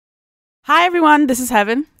Hi, everyone. This is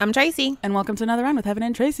Heaven. I'm Tracy. And welcome to another round with Heaven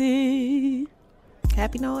and Tracy.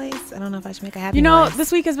 Happy noise? I don't know if I should make a happy noise.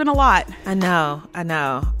 This week has been a lot. I know.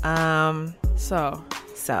 So,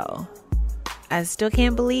 I still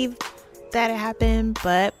can't believe that it happened,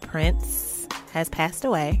 but Prince has passed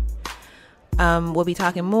away. We'll be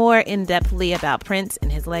talking more in-depthly about Prince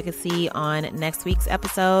and his legacy on next week's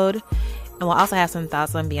episode. And we'll also have some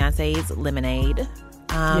thoughts on Beyonce's Lemonade.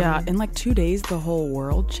 in like 2 days, the whole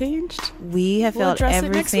world changed. We have felt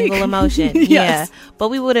every single emotion. Yes. Yeah. But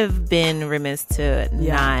we would have been remiss to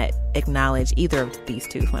not acknowledge either of these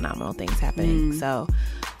two phenomenal things happening. So,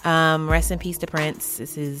 rest in peace to Prince.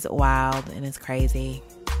 This is wild and it's crazy.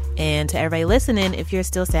 And to everybody listening, if you're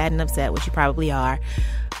still sad and upset, which you probably are,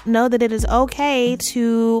 know that it is okay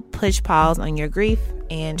to push pause on your grief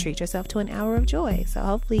and treat yourself to an hour of joy. So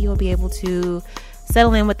hopefully you'll be able to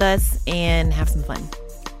settle in with us and have some fun.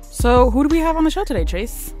 So who do we have on the show today,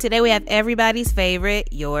 Trace? Today we have everybody's favorite,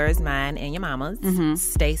 yours, mine, and your mama's,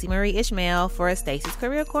 Stacey Marie Ishmael for Stacey's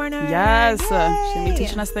Career Corner. Yes. She'll be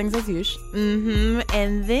teaching us things as usual.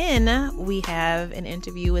 And then we have an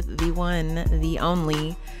interview with the one, the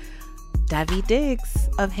only, Daveed Diggs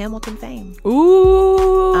of Hamilton fame.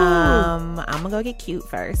 Ooh. I'm gonna go get cute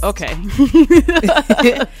first. Okay.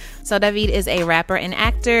 So Daveed is a rapper and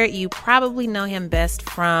actor. You probably know him best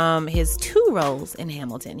from his 2 roles in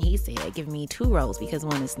Hamilton. He said, give me 2 roles because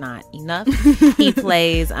one is not enough. He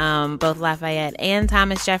plays both Lafayette and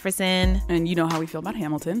Thomas Jefferson. And you know how we feel about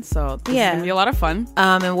Hamilton, so this is going to be a lot of fun.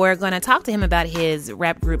 And we're going to talk to him about his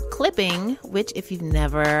rap group Clipping, which if you've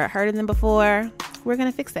never heard of them before, we're going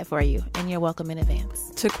to fix that for you. And you're welcome in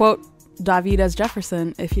advance. To quote Daveed as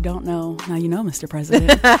Jefferson, if you don't know, now you know, Mr.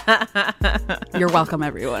 President. You're welcome,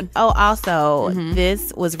 everyone. Oh, also,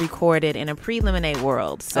 this was recorded in a pre-Lemonade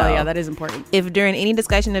world. So yeah, that is important. If during any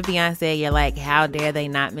discussion of Beyonce, you're like, how dare they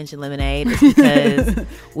not mention Lemonade? It's because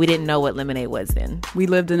we didn't know what Lemonade was then. We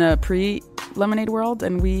lived in a pre-Lemonade world,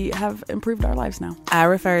 and we have improved our lives now. I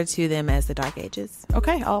refer to them as the Dark Ages.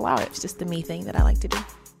 Okay, I'll allow it. It's just the me thing that I like to do.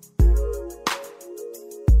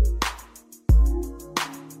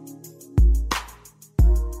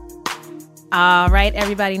 All right,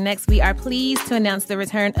 everybody. Next, we are pleased to announce the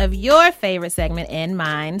return of your favorite segment and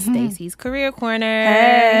mine, Stacey's Career Corner.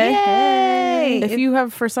 Hey. Yay! If you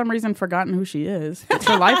have, for some reason, forgotten who she is, get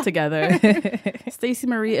your life together. Stacey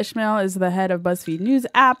Marie Ishmael is the head of BuzzFeed News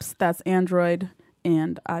apps. That's Android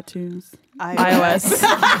and iTunes. iOS.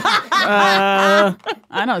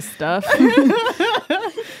 I know stuff.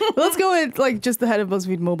 Let's go with just the head of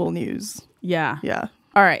BuzzFeed Mobile News. Yeah. Yeah.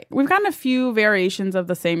 All right. We've gotten a few variations of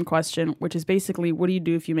the same question, which is basically, what do you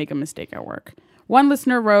do if you make a mistake at work? One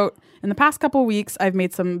listener wrote, in the past couple of weeks, I've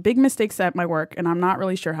made some big mistakes at my work, and I'm not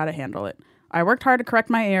really sure how to handle it. I worked hard to correct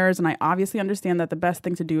my errors, and I obviously understand that the best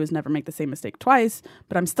thing to do is never make the same mistake twice,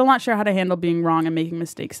 but I'm still not sure how to handle being wrong and making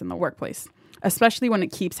mistakes in the workplace, especially when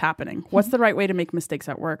it keeps happening. What's the right way to make mistakes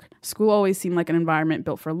at work? School always seemed like an environment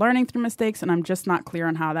built for learning through mistakes, and I'm just not clear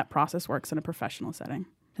on how that process works in a professional setting.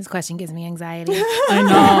 This question gives me anxiety. I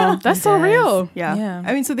know. That's so real. Yeah.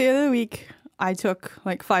 I mean, so the other week, I took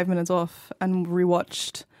 5 minutes off and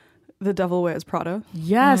rewatched The Devil Wears Prada.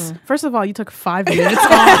 Yes. First of all, you took 5 minutes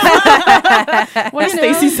off. What a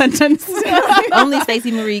Stacey sentence. Only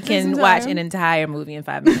Stacey Marie can watch an entire movie in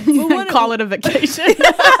 5 minutes. Call it a vacation.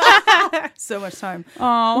 So much time.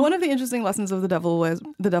 Aww. One of the interesting lessons of The Devil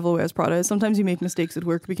Wears Prada is sometimes you make mistakes at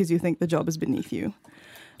work because you think the job is beneath you.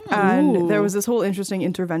 And there was this whole interesting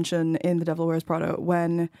intervention in The Devil Wears Prada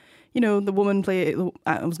when, the woman played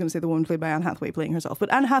by Anne Hathaway playing herself,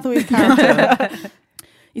 but Anne Hathaway's character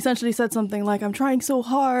essentially said something like, I'm trying so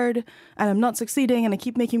hard and I'm not succeeding and I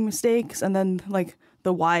keep making mistakes. And then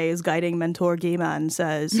the wise guiding mentor gay man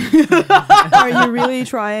says, are you really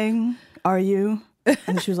trying? Are you?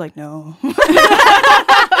 And she was like, no.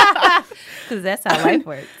 Because that's how life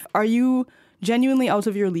works. Are you genuinely out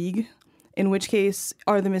of your league? In which case,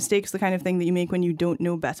 are the mistakes the kind of thing that you make when you don't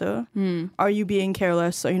know better? Are you being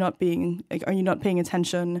careless? Are you not paying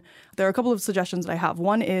attention? There are a couple of suggestions that I have.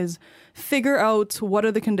 One is figure out what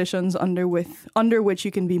are the conditions under which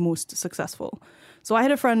you can be most successful. So I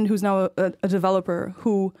had a friend who's now a developer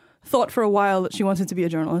who thought for a while that she wanted to be a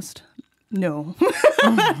journalist. No.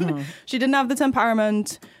 She didn't have the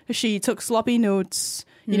temperament. She took sloppy notes.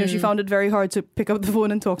 She found it very hard to pick up the phone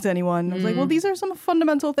and talk to anyone. I was like, well, these are some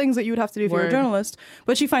fundamental things that you would have to do if you're a journalist.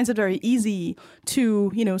 But she finds it very easy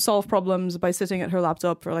to, solve problems by sitting at her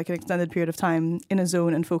laptop for an extended period of time in a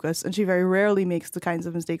zone and focus. And she very rarely makes the kinds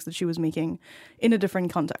of mistakes that she was making in a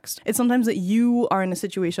different context. It's sometimes that you are in a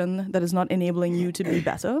situation that is not enabling you to be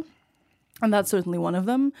better. And that's certainly one of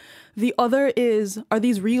them. The other is, are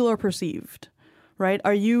these real or perceived? Right?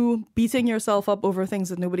 Are you beating yourself up over things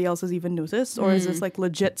that nobody else has even noticed? Or is this like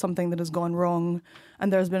legit something that has gone wrong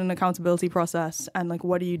and there's been an accountability process, and like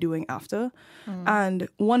what are you doing after? And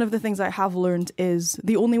one of the things I have learned is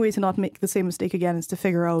the only way to not make the same mistake again is to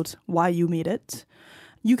figure out why you made it.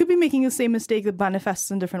 You could be making the same mistake that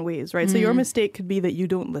manifests in different ways, right? So your mistake could be that you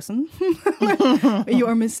don't listen.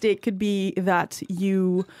 Your mistake could be that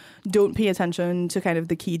you don't pay attention to kind of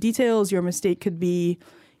the key details. Your mistake could be,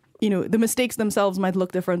 you know, the mistakes themselves might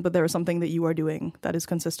look different, but there is something that you are doing that is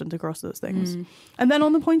consistent across those things. And then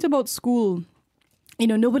on the point about school, you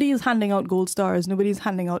know, nobody is handing out gold stars. Nobody's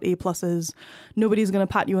handing out A pluses. Nobody's going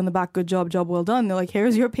to pat you on the back. Good job well done. They're like,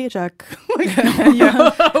 here's your paycheck. Like, you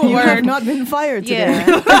have not been fired today.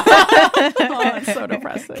 Yeah. Oh, it's so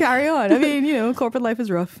depressing. Carry on. I mean, you know, corporate life is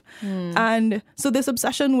rough. And so this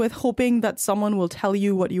obsession with hoping that someone will tell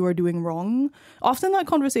you what you are doing wrong, often that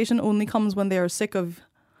conversation only comes when they are sick of,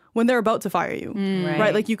 when they're about to fire you,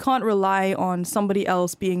 right? Like you can't rely on somebody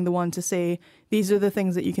else being the one to say, these are the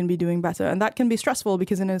things that you can be doing better. And that can be stressful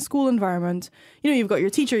because in a school environment, you know, you've got your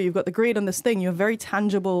teacher, you've got the grade on this thing, you have very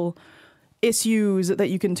tangible issues that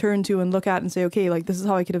you can turn to and look at and say, okay, like this is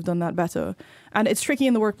how I could have done that better. And it's tricky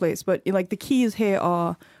in the workplace, but like the keys here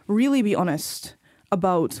are really be honest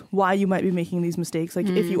about why you might be making these mistakes. Like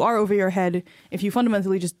if you are over your head, if you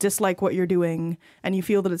fundamentally just dislike what you're doing and you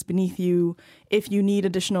feel that it's beneath you, if you need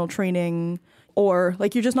additional training, or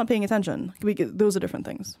like you're just not paying attention, those are different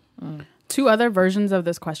things. Two other versions of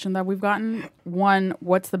this question that we've gotten. One,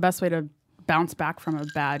 what's the best way to bounce back from a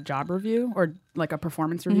bad job review or like a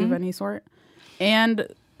performance review of any sort? And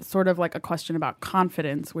sort of like a question about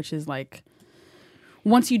confidence, which is like,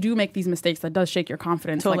 once you do make these mistakes, that does shake your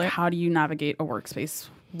confidence. Totally. Like, how do you navigate a workspace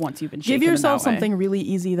once you've been shaken? Give yourself in that way? something really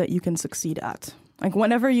easy that you can succeed at. Like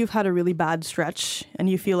whenever you've had a really bad stretch and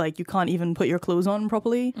you feel like you can't even put your clothes on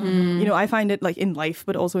properly, you know, I find it like in life,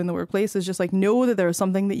 but also in the workplace, is just like know that there is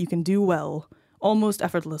something that you can do well, almost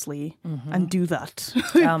effortlessly, and do that.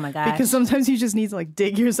 Oh my God. Because sometimes you just need to like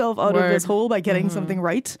dig yourself out of this hole by getting something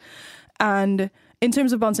right. And in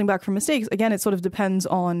terms of bouncing back from mistakes, again, it sort of depends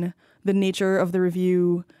on the nature of the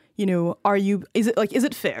review. You know, is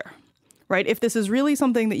it fair? Right? If this is really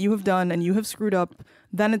something that you have done and you have screwed up,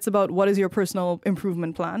 then it's about what is your personal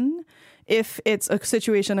improvement plan. If it's a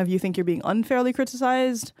situation of you think you're being unfairly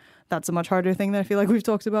criticized, that's a much harder thing that I feel like we've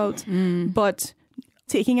talked about. But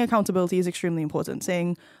taking accountability is extremely important.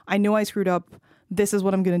 Saying, I know I screwed up. This is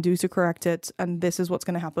what I'm going to do to correct it. And this is what's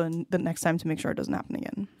going to happen the next time to make sure it doesn't happen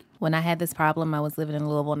again. When I had this problem, I was living in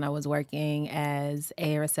Louisville and I was working as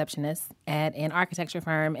a receptionist at an architecture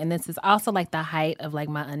firm. And this is also like the height of like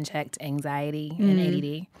my unchecked anxiety and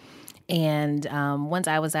ADD. And once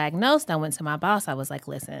I was diagnosed, I went to my boss. I was like,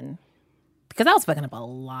 listen, because I was fucking up a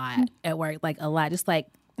lot at work, like a lot, just like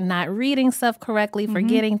not reading stuff correctly,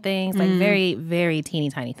 forgetting things, like very, very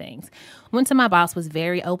teeny tiny things. Went to my boss, was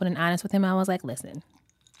very open and honest with him. I was like, listen,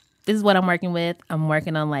 this is what I'm working with. I'm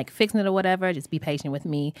working on like fixing it or whatever. Just be patient with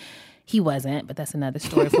me. He wasn't, but that's another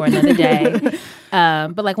story for another day.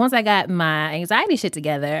 But like once I got my anxiety shit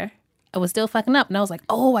together, I was still fucking up. And I was like,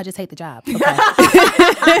 oh, I just hate the job. Okay.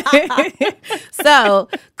 So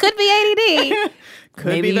could be ADD.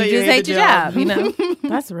 Maybe you just hate your job, you know?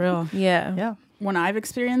 That's real. Yeah. Yeah. When I've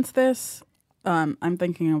experienced this, I'm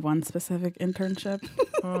thinking of one specific internship.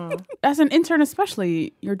 As an intern,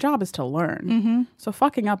 especially, your job is to learn. So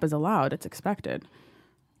fucking up is allowed. It's expected.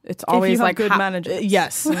 It's always if you have like good managers.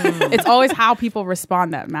 Yes, it's always how people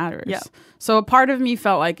respond that matters. Yeah. So a part of me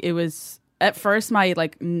felt like it was at first my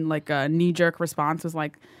like a knee jerk response was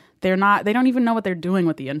like, they don't even know what they're doing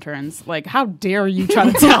with the interns. Like, how dare you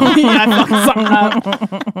try to tell me I fucked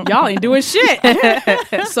something up? Y'all ain't doing shit.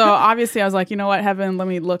 So obviously I was like, you know what, Heaven, let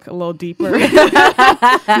me look a little deeper.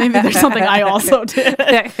 Maybe there's something I also did.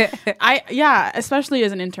 Especially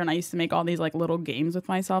as an intern, I used to make all these like little games with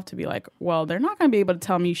myself to be like, well, they're not going to be able to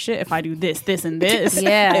tell me shit if I do this, this, and this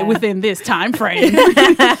within this time frame.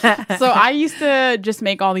 So I used to just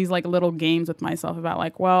make all these like little games with myself about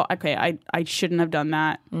like, well, okay, I shouldn't have done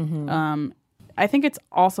that. I think it's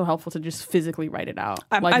also helpful to just physically write it out.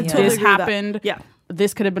 I This totally agree with that. happened. Yeah.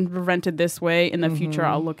 This could have been prevented this way. In the future,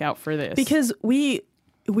 I'll look out for this. Because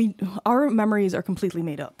our memories are completely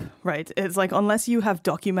made up, right? It's like unless you have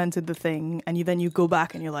documented the thing and you go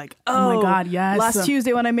back and you're like, oh my God, yes. Last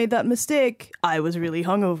Tuesday when I made that mistake, I was really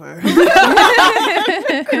hungover.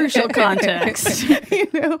 Crucial context. You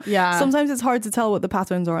know? Yeah. Sometimes it's hard to tell what the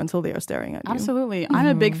patterns are until they are staring at you. Absolutely. I'm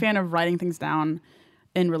a big fan of writing things down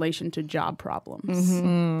in relation to job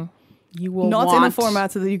problems. You will not want... in a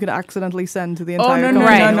format so that you could accidentally send to the Oh, entire no.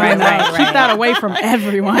 company. Keep that away from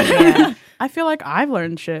everyone. Yeah. I feel like I've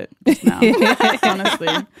learned shit just now, honestly.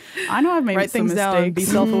 I know I've made Write some things mistakes. down, be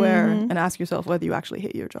self-aware, and ask yourself whether you actually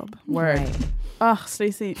hate your job. Word. Right. Oh,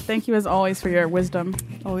 Stacey, thank you as always for your wisdom.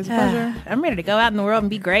 Always a pleasure. I'm ready to go out in the world and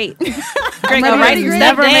be great. I'm go ready write to some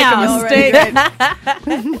never stuff make down.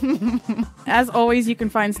 a mistake. As always, you can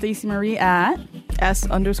find Stacey Marie at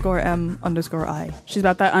S_M_I. She's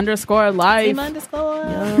about that underscore life. Same underscore.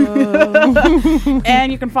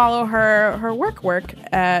 And you can follow her work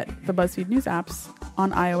at the BuzzFeed News apps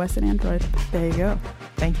on iOS and Android. There you go.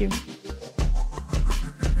 Thank you.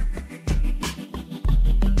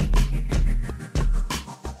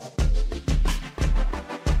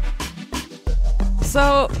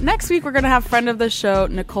 So next week we're gonna have friend of the show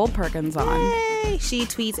Nicole Perkins on. Yay. She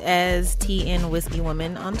tweets as TN Whiskey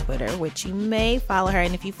Woman on Twitter, which you may follow her.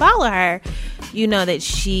 And if you follow her, you know that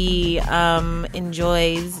she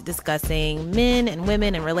enjoys discussing men and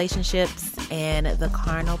women and relationships and the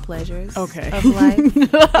carnal pleasures of life,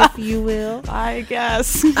 if you will. I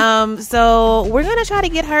guess. So we're gonna try to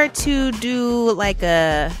get her to do like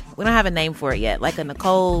a, we don't have a name for it yet, like a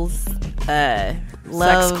Nicole's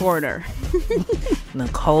love Sex corner.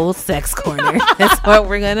 Nicole's sex corner. That's what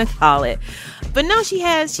we're gonna call it. But no, she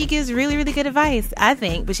gives really, really good advice, I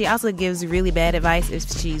think. But she also gives really bad advice if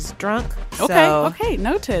she's drunk. Okay,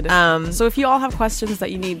 noted. So if you all have questions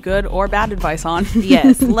that you need good or bad advice on,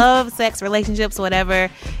 yes, love, sex, relationships, whatever,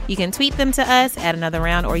 you can tweet them to us at Another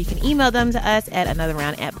Round, or you can email them to us at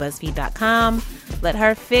anotherround@buzzfeed.com. Let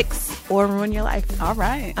her fix or ruin your life. all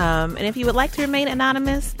right. And if you would like to remain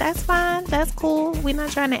anonymous, that's fine. That's cool. We're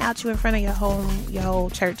not trying to out you in front of your whole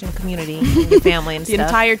church and community and your family and The stuff.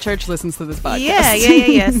 entire church listens to this podcast.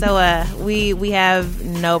 Yeah. So we have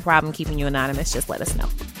no problem keeping you anonymous. Just let us know.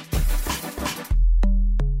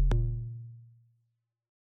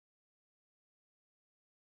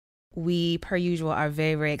 We, per usual, are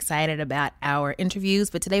very, very excited about our interviews,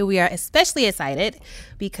 but today we are especially excited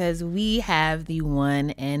because we have the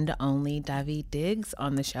one and only Daveed Diggs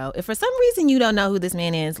on the show. If for some reason you don't know who this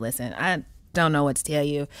man is, listen, I don't know what to tell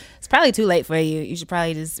you. It's probably too late for you. You should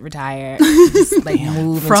probably just retire, just like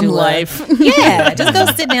move From into life. Yeah, just go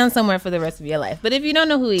sit down somewhere for the rest of your life. But if you don't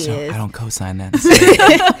know who he is, I don't co-sign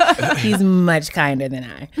that. he's much kinder than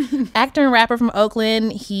I. Actor and rapper from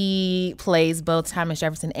Oakland, he plays both Thomas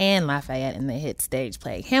Jefferson and Lafayette in the hit stage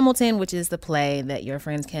play Hamilton, which is the play that your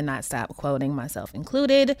friends cannot stop quoting, myself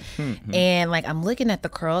included. And like, I'm looking at the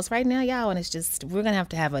curls right now, y'all, and it's just, we're gonna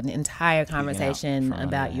have an entire conversation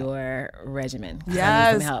about your regimen.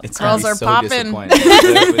 Yes. It's Curls gonna are be so popping. disappointing.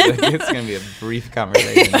 It's going to be a brief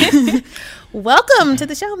conversation. Welcome to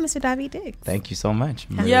the show, Mr. Daveed Diggs. Thank you so much.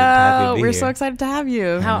 I'm really happy to be we're here. so excited to have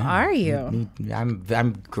you. How are you?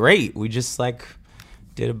 I'm great. We just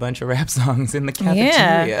did a bunch of rap songs in the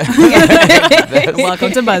Yeah. cafeteria.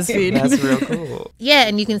 Welcome to BuzzFeed. That's real cool. Yeah,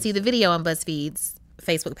 and you can see the video on BuzzFeed's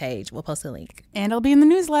Facebook page. We'll post a link. And it'll be in the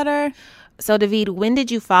newsletter. So, Daveed, when did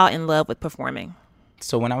you fall in love with performing?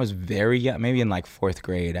 So when I was very young, maybe in like 4th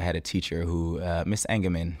grade, I had a teacher who, Miss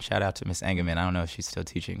Engerman, shout out to Miss Engerman. I don't know if she's still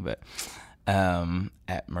teaching, but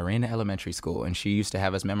at Marina Elementary School. And she used to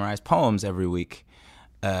have us memorize poems every week,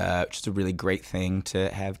 which is a really great thing to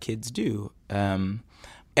have kids do.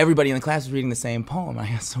 Everybody in the class was reading the same poem. I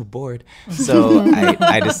got so bored. So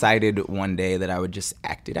I decided one day that I would just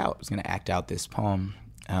act it out. I was going to act out this poem.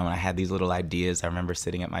 I had these little ideas. I remember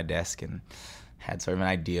sitting at my desk and had sort of an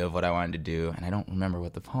idea of what I wanted to do, and I don't remember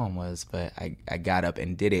what the poem was, but I got up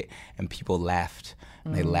and did it, and people laughed.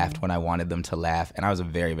 And they laughed when I wanted them to laugh, and I was a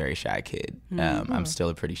very, very shy kid. I'm still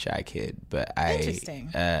a pretty shy kid, but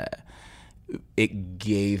it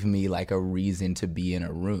gave me like a reason to be in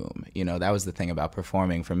a room. You know, that was the thing about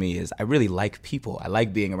performing for me, is I really like people. I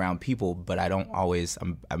like being around people, but I don't always,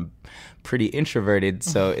 I'm pretty introverted,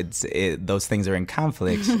 so those things are in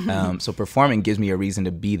conflict. So performing gives me a reason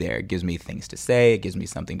to be there. It gives me things to say. It gives me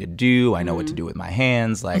something to do. I know what to do with my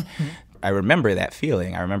hands. Like, I remember that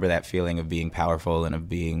feeling. I remember that feeling of being powerful and of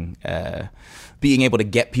being able to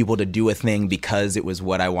get people to do a thing because it was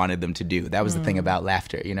what I wanted them to do. That was the thing about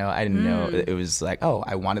laughter, you know? I didn't know. It was like, oh,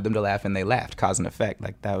 I wanted them to laugh and they laughed, cause and effect.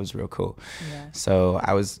 Like, that was real cool. Yeah. So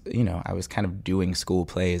I was kind of doing school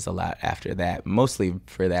plays a lot after that, mostly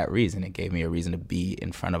for that reason. It gave me a reason to be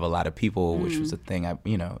in front of a lot of people, which was a thing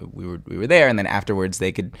we were there, and then afterwards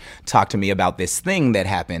they could talk to me about this thing that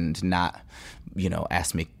happened, not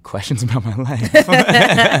ask me questions about my life.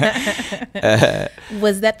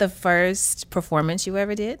 Was that the first performance you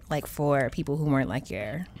ever did, like for people who weren't like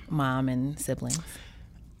your mom and siblings?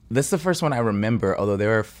 This is the first one I remember, although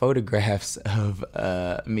there are photographs of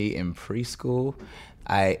me in preschool.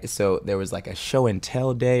 So there was like a show and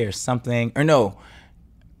tell day or something. Or no,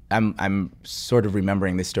 I'm sort of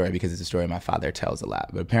remembering this story because it's a story my father tells a lot.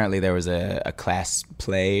 But apparently there was a class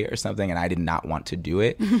play or something, and I did not want to do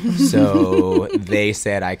it. So they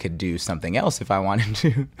said I could do something else if I wanted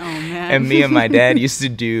to. Oh, man. And me and my dad used to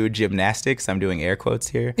do gymnastics. I'm doing air quotes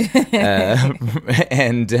here.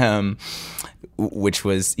 Which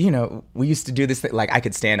was, we used to do this thing, like I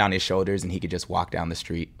could stand on his shoulders and he could just walk down the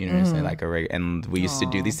street, what I'm saying, and we used to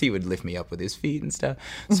do this. He would lift me up with his feet and stuff.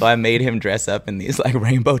 So I made him dress up in these like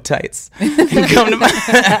rainbow tights and come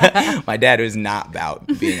to my dad was not about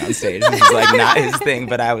being on stage. It was like not his thing,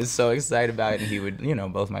 but I was so excited about it, and he would,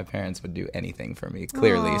 both my parents would do anything for me,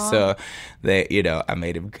 clearly. Aww. So they, I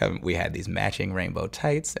made him come. We had these matching rainbow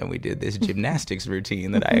tights, and we did this gymnastics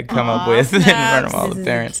routine that I had come up with in front of all the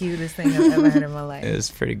parents. This is the cutest thing I've ever heard in my life. It was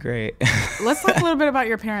pretty great. Let's talk a little bit about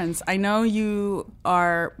your parents. I know you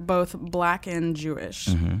are both Black and Jewish,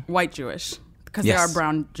 white Jewish, because yes, they are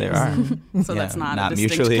brown Jews. They are. So that's not a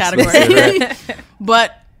distinct mutually category.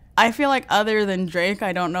 But I feel like other than Drake,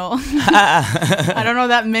 I don't know. I don't know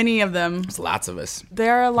that many of them. There's lots of us.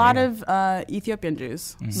 There are a lot of Ethiopian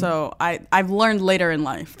Jews. So I've learned later in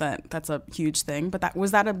life that that's a huge thing. But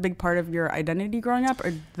was that a big part of your identity growing up,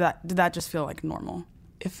 or did that just feel like normal?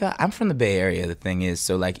 I'm from the Bay Area. The thing is,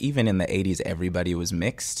 so like even in the 80s, everybody was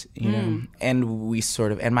mixed, know, and we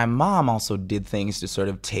and my mom also did things to sort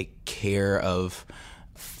of take care of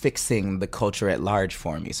fixing the culture at large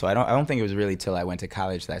for me. So I don't think it was really till I went to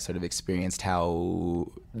college that I sort of experienced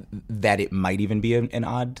how that it might even be an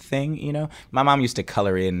odd thing, My mom used to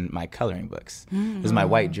color in my coloring books. It was my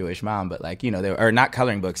white Jewish mom, but like, they were not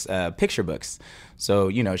coloring books, picture books.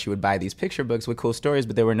 So, she would buy these picture books with cool stories,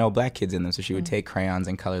 but there were no Black kids in them. So she would take crayons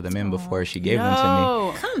and color them in before she gave them to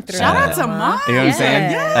me. Come through. Shout out to Mom. You know what I'm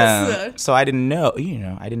saying? Yes. So I didn't know,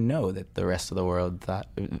 I didn't know that the rest of the world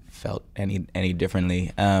felt any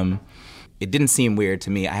differently. It didn't seem weird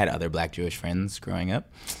to me. I had other Black Jewish friends growing up.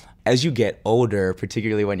 As you get older,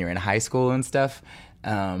 particularly when you're in high school and stuff,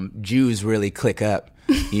 Jews really click up.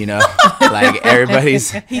 Like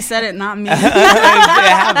everybody's. He said it, not me. It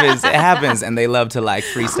happens, and they love to like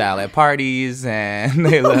freestyle at parties, and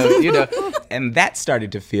they love, and that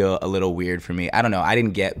started to feel a little weird for me. I don't know. I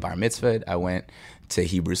didn't get bar mitzvahed. I went to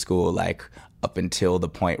Hebrew school like up until the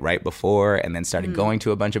point right before, and then started going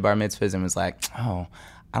to a bunch of bar mitzvahs, and was like, oh,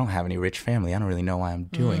 I don't have any rich family. I don't really know why I'm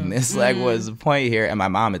doing this. Like, what's the point here? And my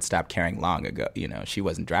mom had stopped caring long ago. She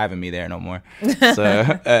wasn't driving me there no more. So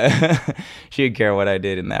she didn't care what I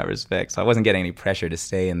did in that respect. So I wasn't getting any pressure to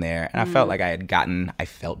stay in there. And I felt like I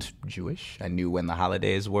felt Jewish. I knew when the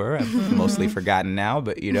holidays were. I've mostly forgotten now.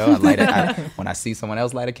 But, when I see someone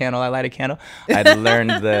else light a candle, I light a candle. I'd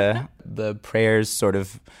learned the prayers sort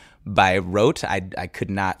of by rote. I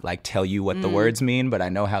could not like tell you what the words mean, but I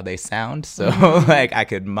know how they sound. So like I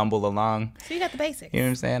could mumble along. So you got the basics. You know what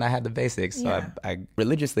I'm saying? I had the basics. So Yeah. I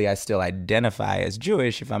religiously, I still identify as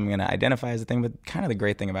Jewish if I'm going to identify as a thing. But kind of the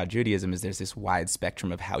great thing about Judaism is there's this wide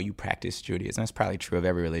spectrum of how you practice Judaism. That's probably true of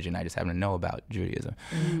every religion. I just happen to know about Judaism.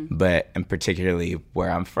 And particularly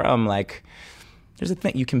where I'm from, like, there's a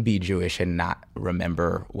thing, you can be Jewish and not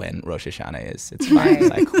remember when Rosh Hashanah is. It's fine.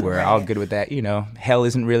 Like, we're all good with that. Hell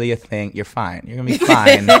isn't really a thing. You're fine. You're going to be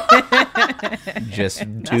fine. Just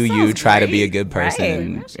try to be a good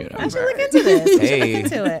person. Right. I should look into this. Hey,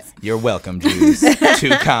 look into it. You're welcome, Jews.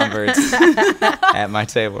 2 converts at my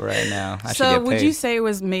table right now. I should get paid. Would you say it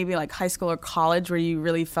was maybe like high school or college where you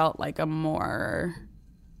really felt like a more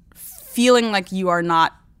feeling like you are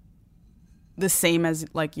not the same as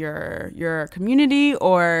like your community,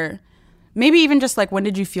 or maybe even just like when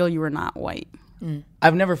did you feel you were not white?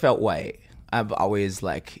 I've never felt white. I've always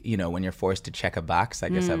like, when you're forced to check a box, I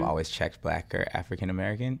guess I've always checked Black or African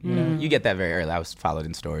American. You get that very early. I was followed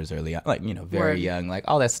in stores early on, like, very young, like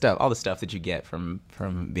all that stuff, all the stuff that you get from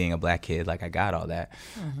being a Black kid. Like I got all that,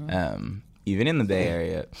 even in the Bay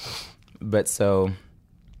Area. But so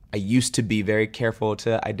I used to be very careful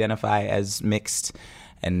to identify as mixed.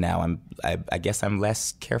 And now I guess I'm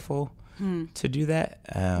less careful to do that.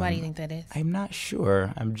 Why do you think that is? I'm not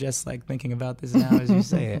sure. I'm just like thinking about this now as you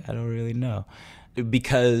say it. I don't really know.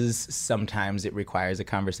 Because sometimes it requires a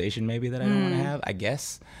conversation maybe that I don't want to have, I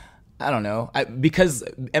guess. I don't know. Because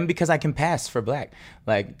I can pass for Black.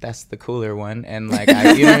 Like, that's the cooler one. And like,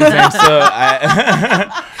 you know what I'm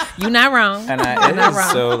saying? So you're not wrong. And you're not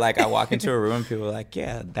wrong. So like, I walk into a room and people are like,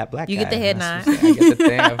 yeah, that Black guy. You get the head nod. I get the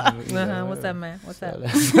thing. What's up, man? What's up?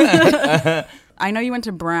 I know you went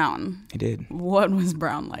to Brown. I did. What was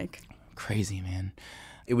Brown like? Crazy, man.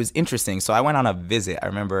 it was interesting. So I went on a visit. I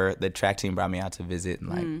remember the track team brought me out to visit and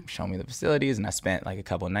like show me the facilities, and I spent like a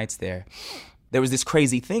couple of nights there. There was this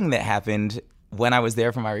crazy thing that happened when I was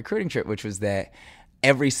there for my recruiting trip, which was that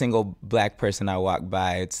every single black person I walked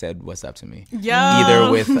by said "What's up" to me, either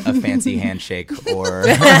with a fancy handshake or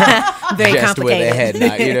Very just with a head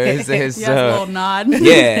nod. You know, a little nod.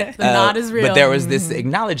 Yeah, the nod is real. But there was this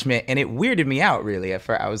acknowledgement, and it weirded me out really. At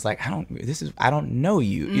first, I was like, I don't know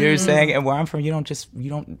you. You know what I'm saying? And where I'm from, you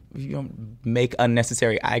don't make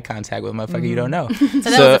unnecessary eye contact with a motherfucker you don't know. So that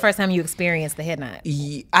was the first time you experienced the head nod.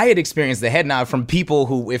 I had experienced the head nod from people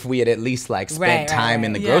who, if we had at least like spent time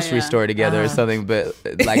in the grocery store together or something, but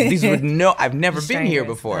like these would I've never been here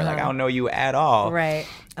before. Like I don't know you at all. Right.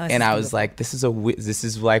 And I was like, this is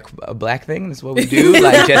like a black thing. This is what we do.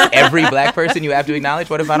 Like just every black person you have to acknowledge.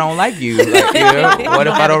 What if I don't like you? Like, you know, what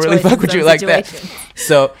if I don't really fuck with you like that?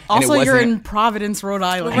 So also, you're in Providence, Rhode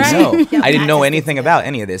Island. I know. I didn't know anything about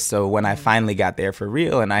any of this. So when I finally got there for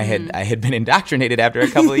real, and I had been indoctrinated after a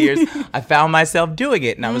couple of years, I found myself doing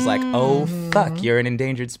it, and I was like, oh fuck, you're an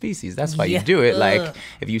endangered species. That's why you do it. Like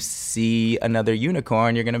if you see another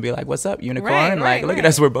unicorn, you're gonna be like, what's up, unicorn? Like look at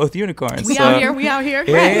us, we're both unicorns. We out here.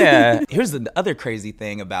 Yeah. Here's the other crazy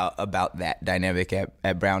thing about that dynamic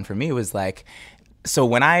at Brown for me was like, so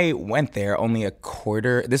when I went there, only a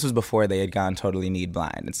quarter, this was before they had gone totally need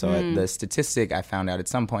blind. And so the statistic I found out at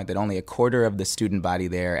some point that only a quarter of the student body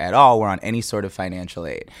there at all were on any sort of financial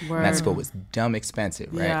aid. Word. And that school was dumb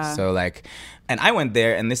expensive, right? Yeah. So like, and I went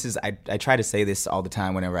there, and this is, I try to say this all the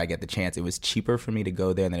time whenever I get the chance. It was cheaper for me to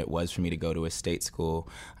go there than it was for me to go to a state school.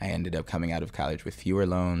 I ended up coming out of college with fewer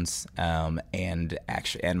loans, and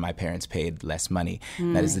my parents paid less money.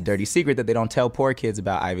 That is the dirty secret that they don't tell poor kids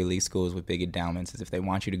about Ivy League schools with big endowments, is if they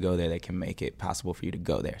want you to go there, they can make it possible for you to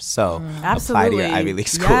go there. So apply to your Ivy League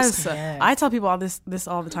schools. Yes. I tell people all this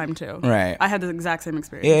all the time too. Right. I had the exact same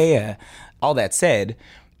experience. Yeah. All that said,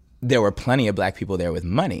 there were plenty of black people there with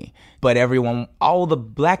money, but all the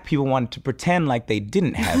black people wanted to pretend like they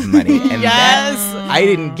didn't have money, and I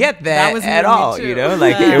didn't get that at all. Too. You know,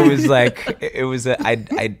 like it was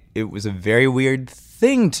a very weird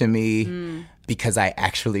thing to me because I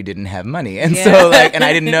actually didn't have money, and so like, and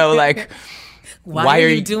I didn't know like. Why are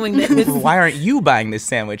you doing this? Why aren't you buying this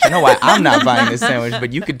sandwich? I know why I'm not buying this sandwich,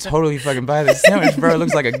 but you could totally fucking buy this sandwich, bro. It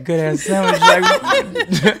looks like a good ass sandwich. Like,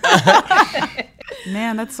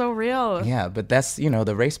 man, that's so real. Yeah, but that's,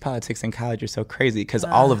 the race politics in college are so crazy because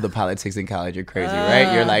all of the politics in college are crazy,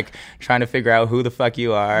 right? You're like trying to figure out who the fuck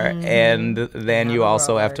you are, and then you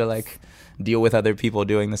also have to like deal with other people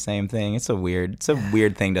doing the same thing. It's a weird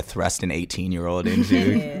thing to thrust an 18-year-old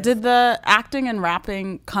into. Did the acting and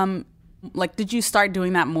rapping come? Like, did you start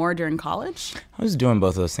doing that more during college? I was doing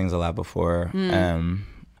both of those things a lot before.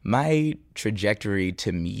 My trajectory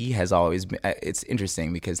to me has always been, it's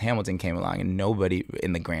interesting because Hamilton came along and nobody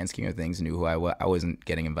in the grand scheme of things knew who I was. I wasn't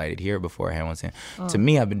getting invited here before Hamilton. To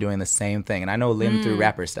me, I've been doing the same thing. And I know Lynn through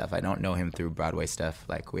rapper stuff. I don't know him through Broadway stuff.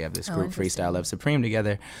 Like, we have this group, Freestyle Love Supreme,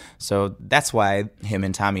 together. So that's why him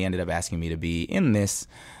and Tommy ended up asking me to be in this.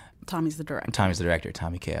 Tommy's the director,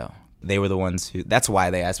 Tommy Kail. They were the ones that's why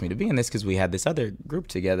they asked me to be in this, because we had this other group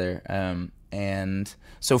together. And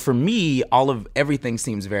so for me, everything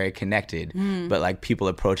seems very connected, but like people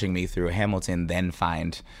approaching me through Hamilton then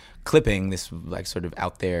find Clipping, this like sort of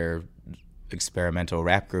out there experimental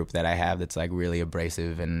rap group that I have that's like really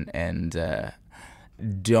abrasive and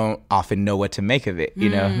don't often know what to make of it,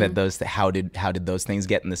 that how did those things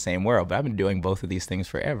get in the same world? But I've been doing both of these things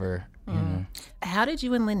forever. How did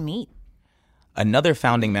you and Lynn meet? Another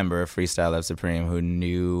founding member of Freestyle Love Supreme who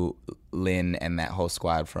knew Lynn and that whole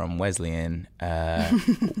squad from Wesleyan,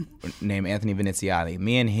 named Anthony Viniziali.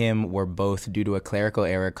 Me and him were both, due to a clerical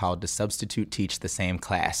error, called to substitute teach the same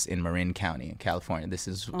class in Marin County in California.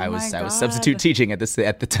 I was substitute teaching at the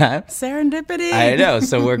time. Serendipity. I know.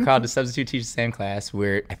 So we're called to substitute teach the same class.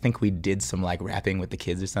 I think we did some like rapping with the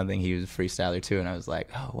kids or something. He was a freestyler too, and I was like,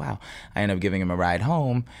 oh wow. I ended up giving him a ride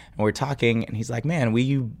home, and we're talking, and he's like, man,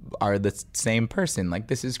 we are the same person. Like,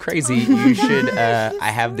 this is crazy. You should. I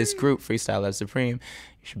have this group, Freestyle Love Supreme.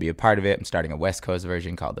 You should be a part of it. I'm starting a West Coast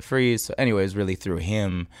version called The Freeze. So anyway, it was really through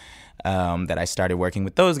him that I started working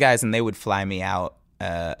with those guys, and they would fly me out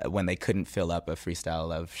when they couldn't fill up a Freestyle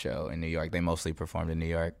Love show in New York. They mostly performed in New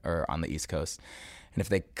York or on the East Coast. And if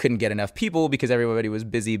they couldn't get enough people because everybody was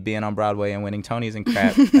busy being on Broadway and winning Tonys and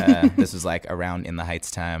crap, this was like around In the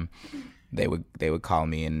Heights time, they would call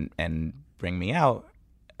me and bring me out.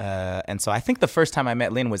 And so I think the first time I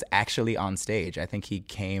met Lynn was actually on stage. I think he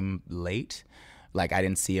came late. Like, I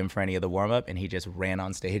didn't see him for any of the warm-up, and he just ran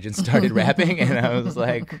on stage and started rapping. And I was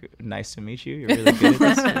like, nice to meet you. You're really good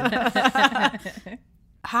at this.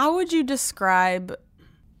 how would you describe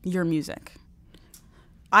your music?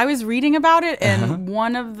 I was reading about it, and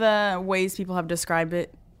one of the ways people have described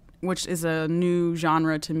it, which is a new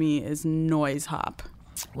genre to me, is noise hop.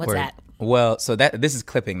 What's that? Well, so this is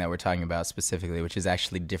clipping that we're talking about specifically, which is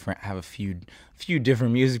actually different. I have a few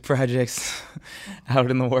different music projects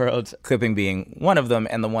out in the world. Clipping being one of them,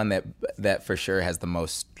 and the one that for sure has the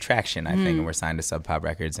most traction, I think. And we're signed to Sub Pop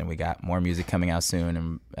Records, and we got more music coming out soon,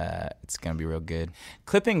 and it's gonna be real good.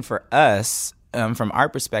 Clipping for us, from our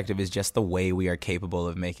perspective, is just the way we are capable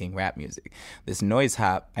of making rap music. This noise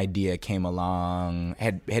hop idea came along,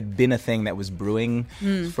 had been a thing that was brewing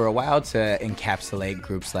for a while to encapsulate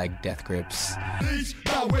groups like Death Grips.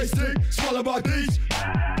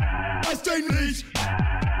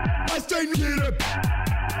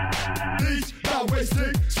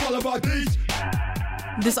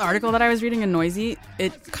 This article that I was reading in Noisy,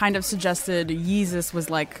 it kind of suggested Yeezus was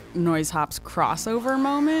like noise hop's crossover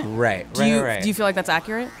moment. Right. Do you feel like that's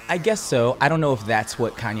accurate? I guess so. I don't know if that's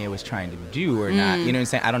what Kanye was trying to do or not. You know what I'm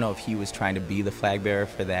saying? I don't know if he was trying to be the flag bearer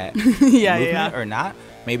for that movement or not.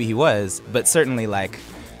 Maybe he was, but certainly like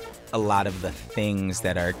a lot of the things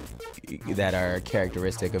that are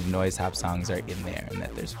characteristic of noise hop songs are in there, and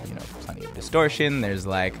that there's plenty of distortion. There's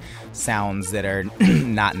like sounds that are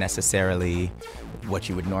not necessarily what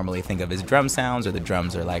you would normally think of as drum sounds, or the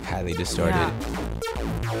drums are like highly distorted.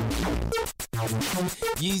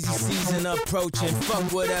 Yeezy season approaching. Fuck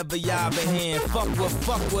whatever y'all been hearing. Fuck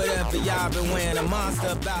whatever y'all been wearing. A monster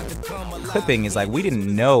about to come alive. Clipping is like, we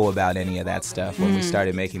didn't know about any of that stuff when we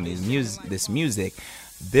started making this music.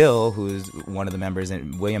 Bill, who's one of the members,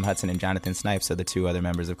 and William Hudson and Jonathan Snipes are the two other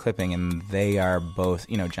members of Clipping, and they are both,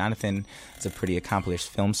 Jonathan is a pretty accomplished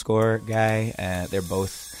film score guy. They're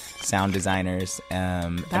both sound designers.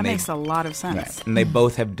 That makes a lot of sense. Right. And they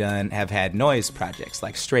both have had noise projects,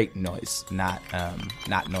 like straight noise, not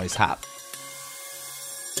noise hop.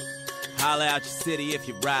 Holla out your city if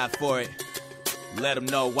you ride for it. Let them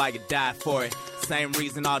know why you die for it. Same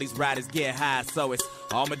reason all these riders get high, so it's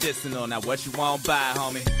all medicinal. Now what you want, buy,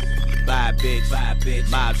 homie? Buy,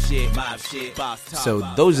 bitch, mob shit, boss talk. So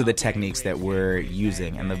those are the techniques that we're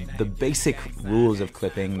using, and the basic rules of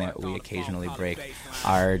clipping that we occasionally break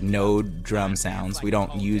are no drum sounds. We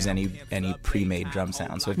don't use any pre-made drum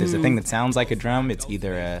sounds. So if there's a thing that sounds like a drum, it's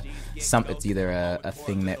either a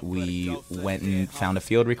thing that we went and found a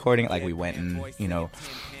field recording, like we went and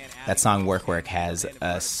that song Work has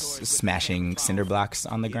us smashing cinder blocks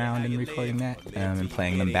on the ground and recording that and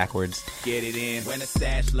playing them backwards. Get it in when the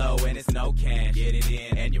stash low and it's no cash. Get it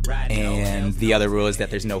in and you're riding. And the other rule is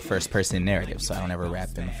that there's no first person narrative, so I don't ever rap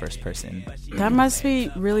in the first person. That must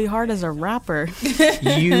be really hard as a rapper.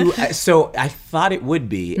 So I thought it would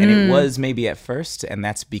be, and it was maybe at first, and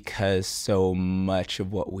that's because so much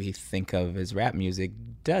of what we think of as rap music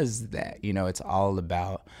does that. It's all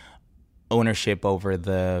about ownership over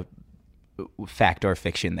the fact or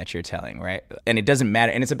fiction that you're telling, right? And it doesn't matter,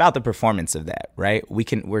 and it's about the performance of that, right?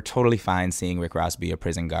 We're totally fine seeing Rick Ross be a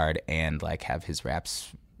prison guard and like have his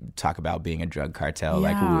raps talk about being a drug cartel.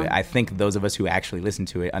 Like I think those of us who actually listen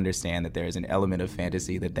to it understand that there is an element of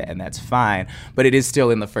fantasy and that's fine, but it is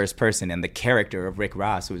still in the first person, and the character of Rick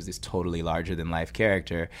Ross, who is this totally larger than life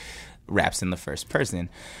character, raps in the first person.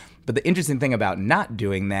 But the interesting thing about not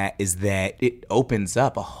doing that is that it opens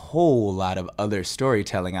up a whole lot of other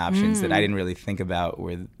storytelling options that I didn't really think about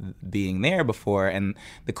were being there before. And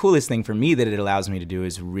the coolest thing for me that it allows me to do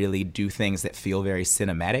is really do things that feel very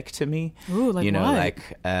cinematic to me. Ooh, like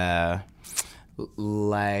what?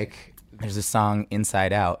 Like there's a song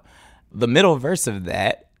Inside Out. The middle verse of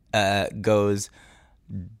that goes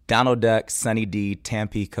Donald Duck, Sunny D,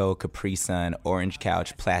 Tampico, Capri Sun, Orange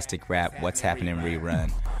Couch, Plastic Wrap, What's Happening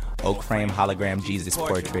Rerun. Oak frame, hologram, Jesus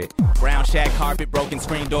portrait. Brown shag carpet, broken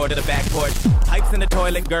screen door to the back porch. Pipes in the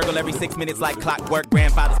toilet, gurgle every 6 minutes like clockwork.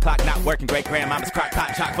 Grandfather's clock not working, great grandmama's crock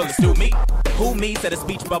pot chock full of stew meat. Who me said a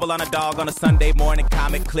speech bubble on a dog on a Sunday morning,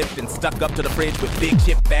 comic clipped and stuck up to the fridge with big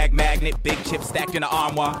chip bag magnet, big chip stacked in the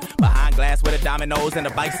armoire. Behind glass where the dominoes and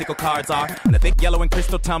the bicycle cards are, and the thick yellow and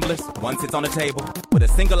crystal tumblers. One sits on the table with a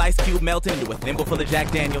single ice cube melting into a thimble full of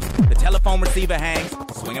Jack Daniels. The telephone receiver hangs,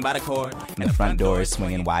 swinging by the cord, and the front door is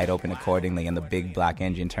swinging wide open accordingly, and the big block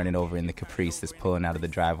engine turning over in the Caprice that's pulling out of the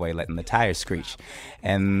driveway, letting the tires screech.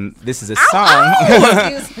 And this is a song.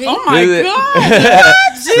 Oh my God!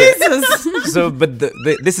 Jesus. But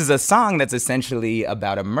this is a song that's essentially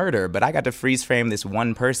about a murder, but I got to freeze frame this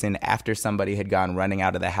one person after somebody had gone running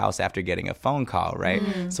out of the house after getting a phone call, right?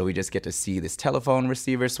 So we just get to see this telephone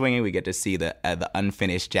receiver swinging. We get to see the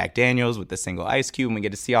unfinished Jack Daniels with the single ice cube, and we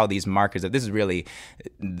get to see all these markers of this is really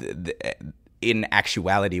in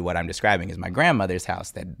actuality, what I'm describing is my grandmother's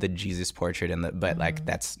house, that the Jesus portrait, but like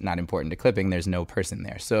that's not important to clipping. There's no person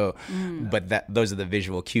there. So, but those are the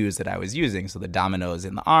visual cues that I was using. So the dominoes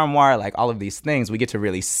in the armoire, like all of these things, we get to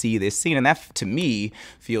really see this scene, and that to me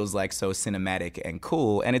feels like so cinematic and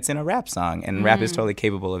cool. And it's in a rap song, and rap is totally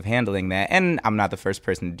capable of handling that. And I'm not the first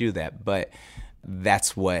person to do that, but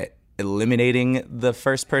that's what eliminating the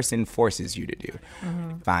first person forces you to do.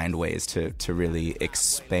 Find ways to really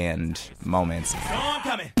expand moments. Storm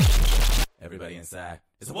coming. Everybody inside.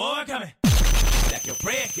 It's a war coming. Stack your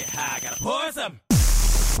bread, get high, gotta pour something.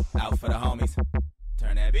 Out for the homies.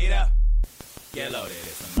 Turn that beat up. Get loaded.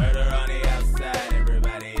 It's a murder on the outside.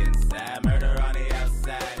 Everybody inside. Murder on the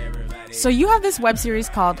outside. Everybody. So you have this web series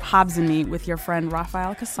called Hobbs and Me with your friend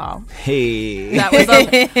Rafael Casal. Hey. That was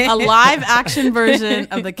a live action version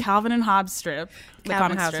of the Calvin and Hobbes strip. The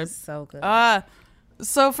Calvin comic Hobbes strip. is so good.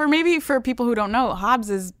 So for people who don't know, Hobbes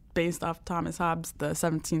is based off Thomas Hobbes, the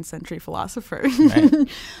 17th century philosopher. Right.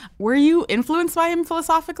 Were you influenced by him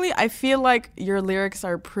philosophically? I feel like your lyrics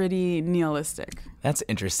are pretty nihilistic. That's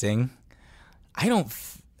interesting.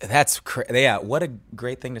 What a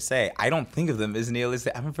great thing to say. I don't think of them as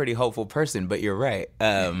nihilistic. I'm a pretty hopeful person, but you're right.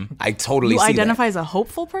 I totally see You identify that. as a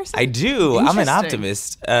hopeful person? I do. I'm an Interesting.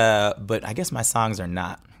 optimist, but I guess my songs are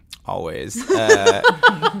not always. But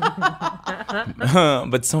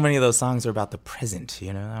so many of those songs are about the present,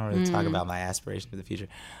 I don't really talk about my aspiration for the future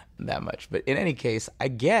that much. But in any case,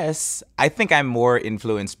 I think I'm more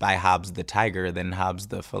influenced by Hobbes the tiger than Hobbes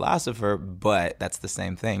the philosopher, but that's the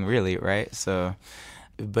same thing, really, right? So,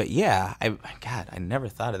 but yeah, I never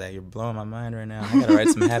thought of that. You're blowing my mind right now. I gotta write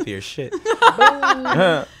some happier shit.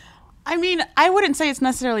 I mean, I wouldn't say it's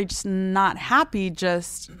necessarily just not happy,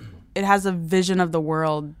 just it has a vision of the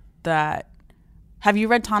world that... Have you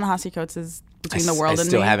read Ta-Nehisi Coates' Between the World and Me? I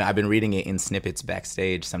still haven't. I've been reading it in snippets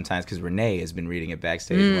backstage sometimes because Renee has been reading it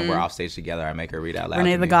backstage. When we're off stage together, I make her read out loud.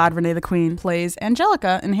 Renee the God, Renee the Queen plays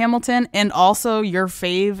Angelica in Hamilton, and also your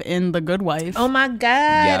fave in The Good Wife. Oh my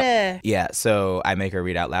God. Yeah, so I make her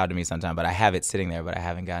read out loud to me sometimes, but I have it sitting there, but I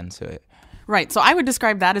haven't gotten to it. Right, so I would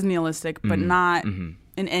describe that as nihilistic, but not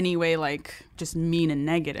in any way like just mean and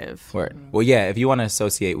negative. Word. Well, yeah, if you want to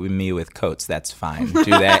associate with me with Coates, that's fine. Do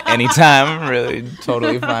that anytime. I'm really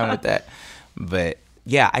totally fine with that. But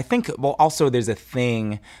yeah, I think, well, also there's a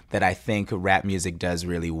thing that I think rap music does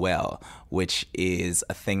really well, which is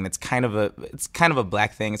a thing that's kind of a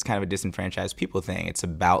black thing. It's kind of a disenfranchised people thing. It's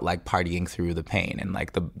about like partying through the pain, and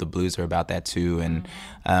like the blues are about that too. And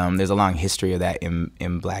there's a long history of that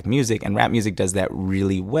in black music, and rap music does that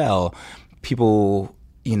really well. People,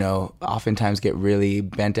 oftentimes get really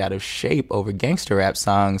bent out of shape over gangster rap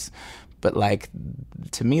songs. But like,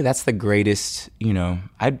 to me, that's the greatest,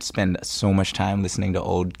 I'd spend so much time listening to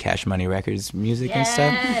old Cash Money Records music and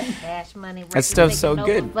stuff. Cash Money Records. That stuff's so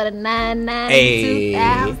good. For the 990 Hey.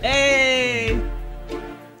 2000. Hey!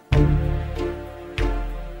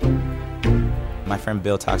 My friend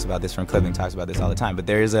Bill talks about this from Clipping, talks about this all the time. But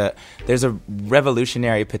there's a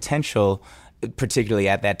revolutionary potential, particularly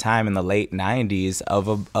at that time in the late 90s,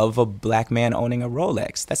 of a black man owning a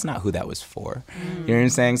Rolex. That's not who that was for. You know what I'm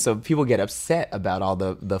saying? So people get upset about all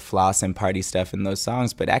the floss and party stuff in those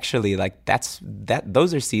songs, but actually, like,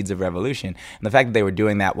 those are seeds of revolution. And the fact that they were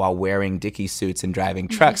doing that while wearing Dickie suits and driving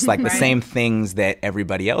trucks, like the same things that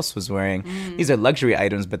everybody else was wearing. These are luxury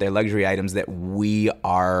items, but they're luxury items that we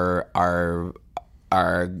are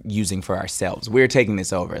using for ourselves. We're taking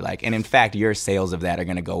this over, and in fact, your sales of that are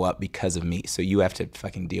going to go up because of me. So you have to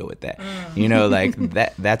fucking deal with that.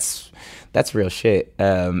 That's real shit.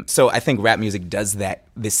 So I think rap music does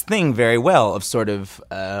this thing very well of sort of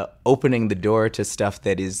opening the door to stuff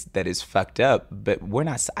that is fucked up. But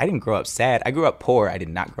I didn't grow up sad. I grew up poor. I did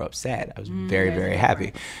not grow up sad. I was very, very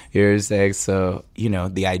happy. You know what I'm saying? So,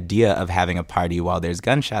 the idea of having a party while there's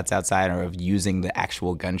gunshots outside, or of using the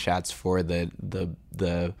actual gunshots for the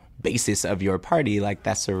basis of your party,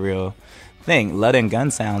 that's a real thing. Lud and Gun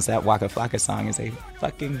Sounds, that Waka Flocka song is a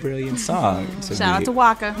fucking brilliant song. Shout out to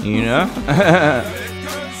Waka.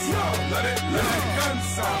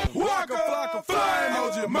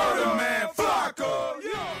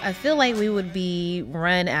 I feel like we would be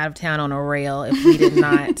run out of town on a rail if we did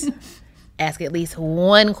not ask at least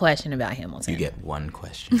one question about Hamilton. You get one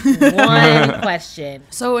question. One question.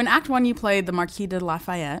 So in Act 1, you played the Marquis de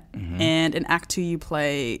Lafayette, and in Act 2, you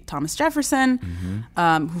play Thomas Jefferson,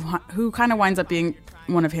 who kind of winds up being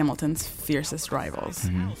one of Hamilton's fiercest rivals.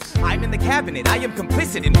 I'm in the cabinet. I am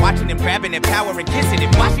complicit in watching him grabbing at power and kissing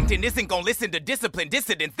it. Washington isn't gonna listen to disciplined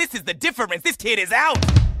dissidents. This is the difference. This kid is out.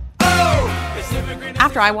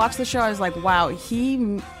 After I watched the show, I was like, wow,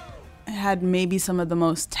 he had maybe some of the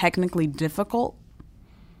most technically difficult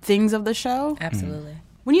things of the show. Absolutely.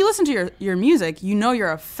 When you listen to your music, you know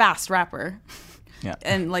you're a fast rapper. Yeah.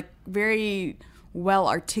 And like very well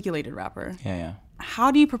articulated rapper. Yeah.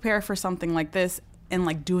 How do you prepare for something like this and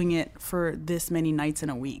like doing it for this many nights in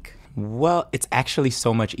a week? Well, it's actually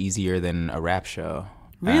so much easier than a rap show.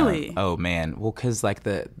 Really? Oh man. Well, cause like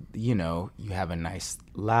you have a nice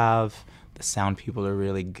lav. The sound people are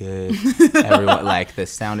really good. Everyone, like, the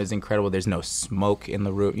sound is incredible. There's no smoke in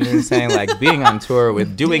the room. You know what I'm saying? Like, being on tour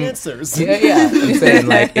with doing dancers. Yeah. I'm saying,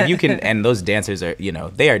 like, if you can, and those dancers are,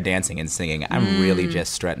 they are dancing and singing. I'm really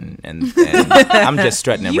just strutting, and I'm just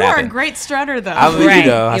strutting and You rapping. are a great strutter, though. I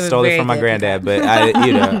You were stole it very from my good. granddad, but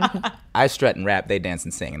I strut and rap. They dance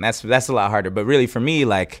and sing, and that's a lot harder. But really, for me,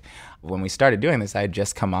 like, when we started doing this, I had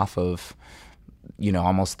just come off of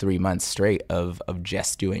almost 3 months straight of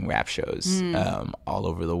just doing rap shows all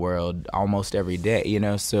over the world, almost every day,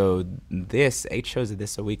 so 8 shows of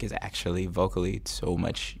this a week is actually vocally so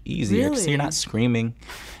much easier. Really? So you're not screaming.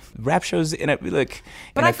 Rap shows in a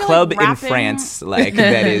I feel club like in rapping- France, like,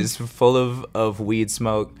 that is full of weed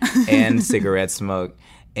smoke and cigarette smoke.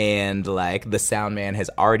 And like the sound man has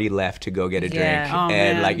already left to go get a drink, Yeah. Oh,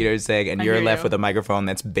 and man. like, you know what I'm saying, and I you're hear left you. with a microphone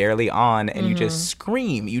that's barely on, and you just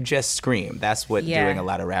scream. That's what Yeah. doing a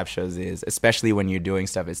lot of rap shows is, especially when you're doing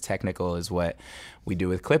stuff as technical as what we do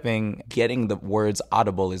with clipping. Getting the words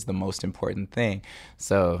audible is the most important thing.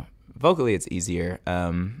 So vocally, it's easier.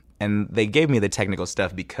 And they gave me the technical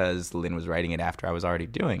stuff because Lynn was writing it after I was already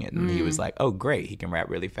doing it. And he was like, oh, great. He can rap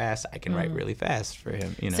really fast. I can write really fast for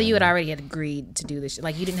him. So you had already agreed to do this.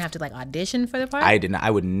 Like, you didn't have to like audition for the part? I didn't.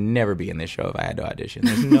 I would never be in this show if I had to audition.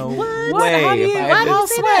 There's no way. How do you, If I why had do to- you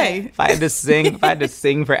say that? if I had to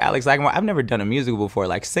sing for Alex Lacamoire, I've never done a musical before.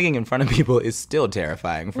 Like, singing in front of people is still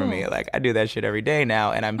terrifying for me. Like, I do that shit every day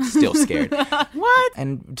now, and I'm still scared. What?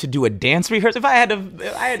 And to do a dance rehearsal, if I had to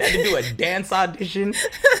do a dance audition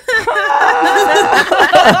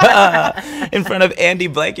in front of Andy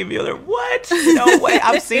Blankenmuller, what? No way.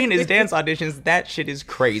 I've seen his dance auditions. That shit is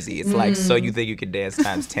crazy. It's like, so you think you can dance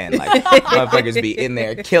times 10. Like, motherfuckers be in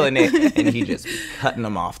there killing it, and he just be cutting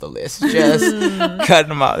them off the list. Just cutting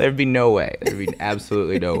them off. There'd be no way. There'd be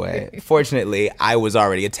absolutely no way. Fortunately, I was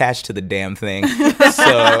already attached to the damn thing,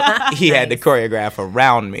 so he had to choreograph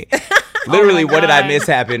around me. Literally, what did I miss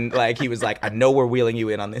happened? Like, he was like, I know we're wheeling you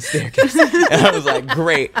in on this staircase. And I was like,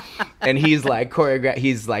 great. And he's like,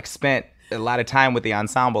 he's like spent a lot of time with the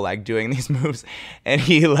ensemble, like, doing these moves. And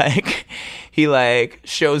he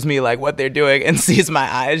shows me like what they're doing and sees my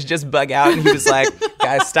eyes just bug out. And he was like,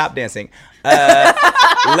 guys, stop dancing.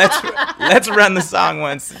 Let's run the song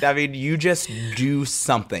once. David, you just do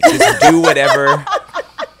something. Just do whatever.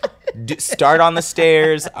 Start on the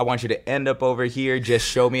stairs. I want you to end up over here. Just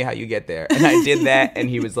show me how you get there. And I did that, and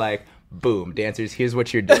he was like, boom, dancers, here's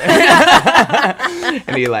what you're doing.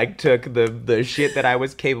 And he like took the shit that I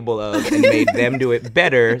was capable of and made them do it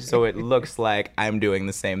better, so it looks like I'm doing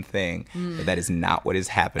the same thing. But that is not what is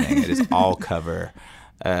happening. It is all cover.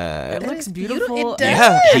 It looks beautiful. It does.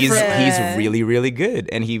 Yeah, he's really, really good,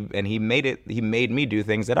 and he made me do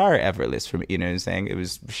things that are effortless for me. You know what I'm saying? It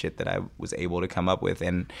was shit that I was able to come up with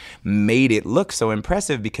and made it look so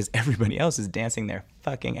impressive because everybody else is dancing their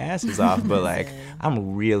fucking asses off, but like,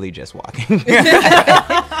 I'm really just walking.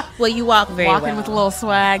 Well, you walk very Walking well. with a little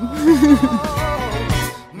swag.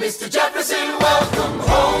 Mr. Jefferson, welcome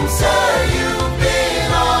home, sir. You've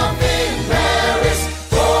been off in Paris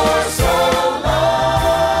for so long.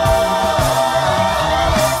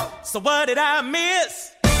 So what did I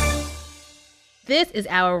miss? This is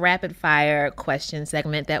our rapid fire question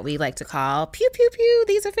segment that we like to call pew pew pew.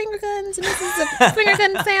 These are finger guns, and this is a finger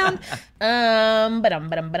gun sound.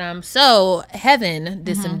 So Heaven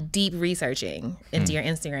did some deep researching into your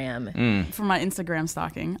Instagram. For my Instagram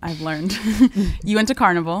stalking, I've learned you went to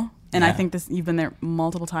Carnival, and I Yeah. think you've been there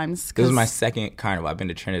multiple times. This is 'cause- my second carnival. I've been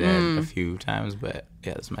to Trinidad a few times, but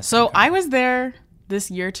yeah, this is my So second I was there this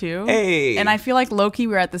year too. Hey. And I feel like low-key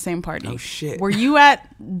we were at the same party. Oh, shit. Were you at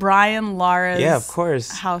Brian Lara's Yeah, of course.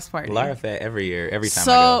 house party? Lara Fett every year, every time I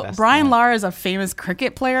So go. That's the Brian one. Lara is a famous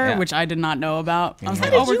cricket player, Yeah. which I did not know about. I was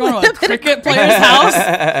like, How oh, we're going to a cricket player's house.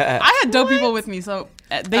 I had dope people with me, so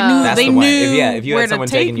they knew That's they the one. knew If you where had someone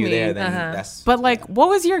to take taking you me. there, then that's. But like, what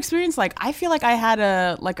was your experience like? I feel like I had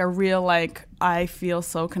a real I feel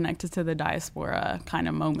so connected to the diaspora kind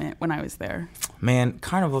of moment when I was there. Man,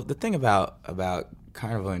 Carnival, the thing about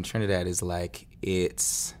Carnival in Trinidad is like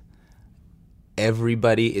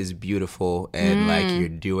everybody is beautiful and like you're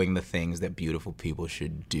doing the things that beautiful people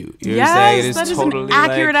should do. You know what I'm saying? Yes, that is totally an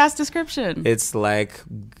accurate like, ass description. it's like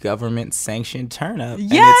government sanctioned turn up.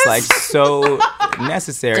 Yes! And it's like so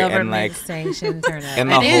necessary and like sanctioned turn up. and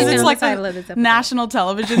the It is. whole- It's like title of the this episode. national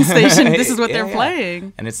television station. This is what they're Yeah.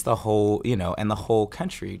 playing. And it's the whole, you know, and the whole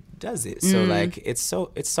country does it. So like it's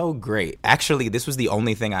so great. Actually, this was the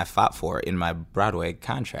only thing I fought for in my Broadway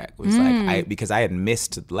contract. Was like because I had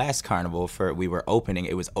missed last carnival we were opening.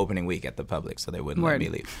 It was opening week at the Public, so they wouldn't let Word. me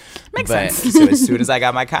leave. Makes but, sense. So as soon as I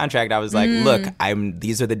got my contract, I was like, look,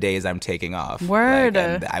 these are the days I'm taking off. Word. Like,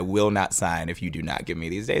 and I will not sign if you do not give me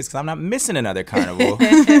these days because I'm not missing another carnival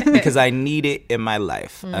because I need it in my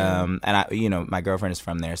life. And I, you know, my girlfriend is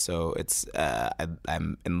from there, so it's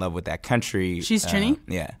I'm in love with that country. She's Trini?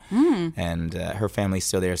 Yeah. And her family's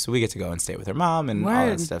still there, so we get to go and stay with her mom and all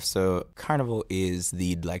Word. that stuff. So carnival is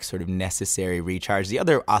the like sort of necessary recharge. The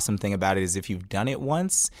other awesome thing about it is if you've done it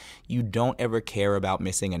once, you don't ever care about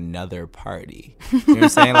missing another party. You know what I'm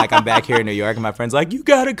saying? Like I'm back here in New York and my friend's like, you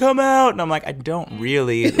gotta come out. And I'm like, I don't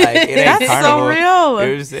really. Like it ain't That's so carnival. real. You know what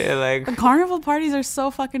I'm saying? Like Carnival parties are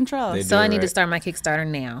so fucking true. They So I need to right. start my Kickstarter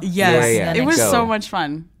now. Yes, Yeah, it was go. so much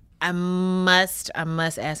fun. I must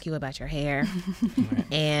ask you about your hair.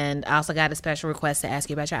 And I also got a special request to ask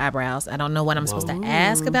you about your eyebrows. I don't know what I'm supposed to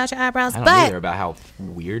ask about your eyebrows, I don't but either about how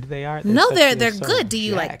weird they are. no, such- they're so good. Do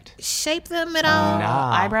you jacked. like shape them at all?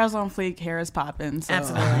 Nah. Eyebrows on fleek, hair is popping. So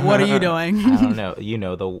Absolutely. what are you doing? I don't know. You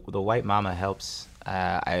know, the white mama helps.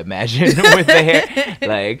 I imagine with the hair,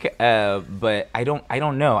 like, but I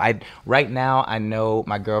don't know. Right now I know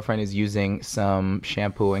my girlfriend is using some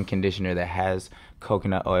shampoo and conditioner that has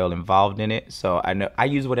coconut oil involved in it, so I know I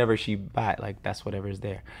use whatever she buy. Like that's whatever is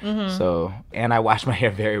there. So, and I wash my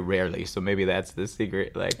hair very rarely, so maybe that's the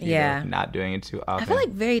secret. Like, you Yeah. know, not doing it too often. I feel like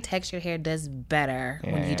very textured hair does better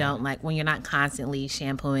when Yeah. you don't like when you're not constantly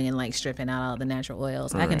shampooing and like stripping out all the natural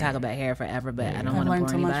oils. I can talk about hair forever, but I don't want to learned bore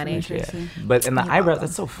so much from anybody. you, Tracy. But in the eyebrows,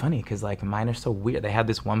 that's so funny because like mine are so weird. They have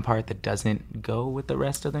this one part that doesn't go with the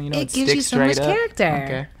rest of them. You know, It gives you sticks so much straight up.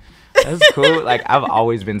 character. Okay, that's cool. Like I've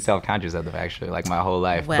always been self-conscious of them, actually, like my whole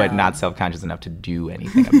life, but Well. not self-conscious enough to do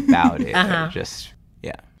anything about it. Just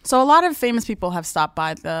yeah, So a lot of famous people have stopped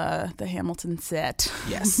by the Hamilton set.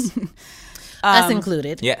 yes, Us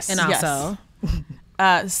included. yes. And Yes. also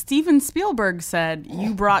Steven Spielberg said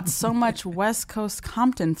you brought so much West Coast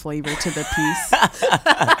Compton flavor to the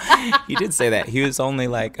piece. He did say that. He was only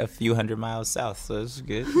like a few hundred miles south, so it's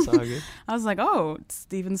good. It's all good. I was like, oh,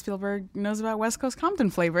 Steven Spielberg knows about West Coast Compton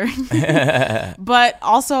flavor. But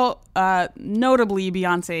also, notably,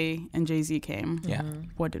 Beyonce and Jay-Z came. Yeah.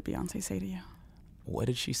 What did Beyonce say to you? What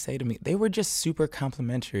did she say to me? They were just super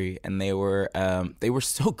complimentary, and they were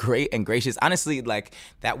so great and gracious. Honestly, like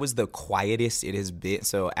that was the quietest it has been.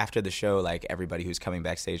 So after the show, like everybody who's coming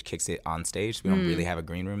backstage kicks it on stage. We don't really have a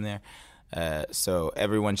green room there. So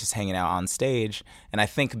everyone's just hanging out on stage, and I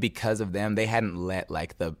think because of them, they hadn't let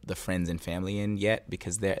like the friends and family in yet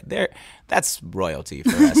because that's royalty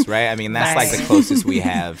for us, right? I mean, that's like the closest we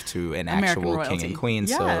have to an American actual royalty. king and queen.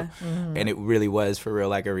 Yeah. So, and it really was for real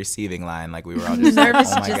like a receiving line. Like we were all just nervous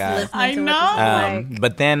like, oh my just god. listening I to know. what this is like.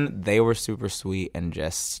 But then they were super sweet and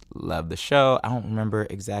just loved the show. I don't remember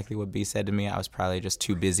exactly what B said to me. I was probably just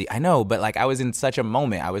too busy. I know, but like I was in such a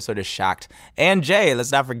moment. I was sort of shocked. And Jay,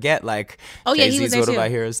 let's not forget, like Oh, yeah, he Jay-Z's was there one of too. my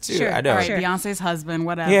heroes too. Sure. I know. All right, Sure. Beyonce's husband,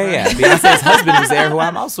 whatever. Yeah. Beyonce's husband was there, who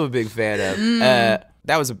I'm also a big fan of.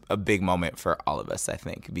 That was a big moment for all of us, I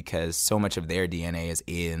think, because so much of their DNA is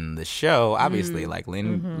in the show. Obviously, like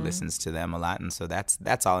Lynn listens to them a lot, and so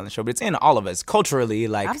that's all in the show. But it's in all of us culturally.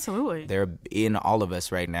 Like Absolutely. they're in all of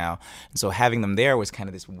us right now. And so having them there was kind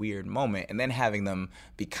of this weird moment, and then having them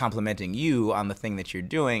be complimenting you on the thing that you're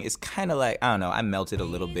doing is kind of like, I don't know. I melted a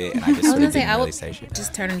little bit, and I just I was sort gonna of say didn't I really would say shit.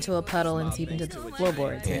 just turn into a puddle and seep into the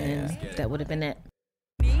floorboards, and that would have been it.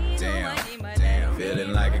 Damn,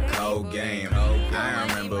 feeling like a cold game. I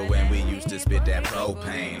remember when we used to spit that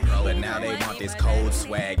propane, but now they want this cold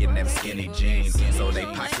swag in them skinny jeans. So they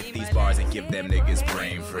pocket these bars and give them niggas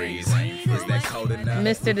brain freeze. Is that cold enough?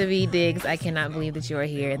 Mr. David Diggs, I cannot believe that you are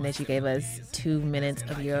here and that you gave us 2 minutes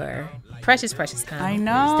of your precious time. I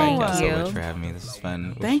know. Thank Thank you so much you. for having me. This is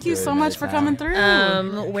fun. We Thank should you do it so another much for time. coming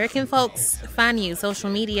through. Where can folks find you?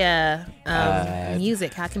 Social media,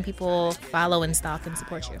 music. How can people follow and stalk and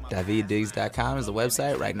support you? DavidDiggs.com is the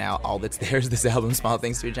website. Right now, all that's there is this album, Small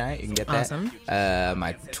Things to a Giant. You can get that. Awesome.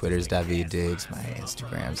 My Twitter's David Diggs. My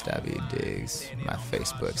Instagram's David Diggs. My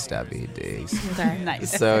Facebook's David Diggs. Okay.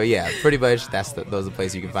 Nice. So, yeah, pretty much those are the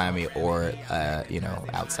places you can find me, or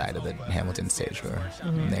outside of the Hamilton stage where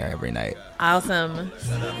I'm there every night. Awesome.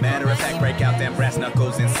 Matter of fact, break out them brass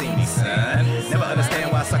knuckles and see me, son. Never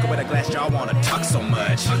understand why a sucker with a glass jaw wanna talk so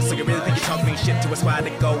much. So you really think you talk me shit to a squad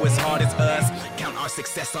that go as hard as us? Count our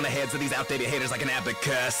success on the heads of these outdated haters like an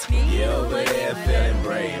abacus. You over there feeling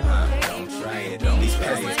brave, huh? Don't try it, don't. These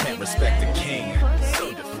peasants can't respect the king.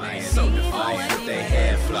 So defiant with their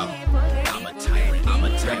head flow. I'm a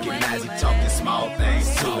tyrant, recognize you talking small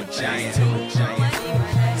things to a giant.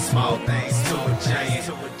 Small things to a giant.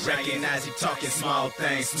 Recognize you talking small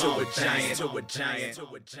things to a giant.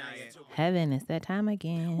 Heaven, it's that time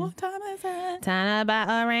again. What time is it? Time about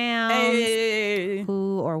a round. Hey.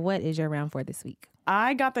 Who or what is your round for this week?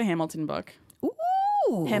 I got the Hamilton book.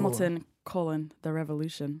 Ooh. Hamilton, the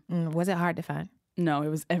Revolution. Was it hard to find? No, it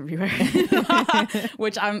was everywhere,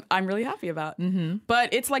 which I'm really happy about. Mm-hmm.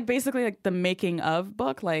 But it's like basically like the making of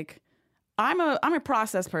book. Like I'm a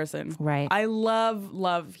process person. Right. I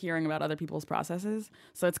love hearing about other people's processes.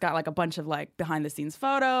 So it's got like a bunch of like behind the scenes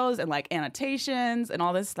photos and like annotations and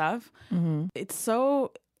all this stuff. Mm-hmm. It's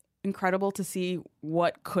so incredible to see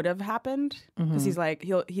what could have happened, because he's like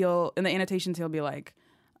he'll in the annotations he'll be like,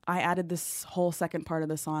 I added this whole second part of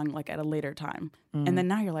the song like at a later time, and then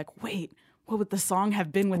now you're like, wait, what would the song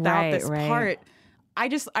have been without this part?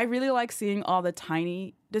 I really like seeing all the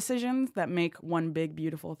tiny decisions that make one big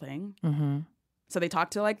beautiful thing. Mm-hmm. So they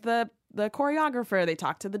talk to like the choreographer, they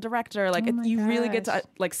talk to the director, like you really get to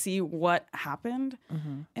like see what happened,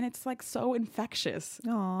 and it's like so infectious.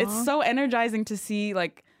 Aww. It's so energizing to see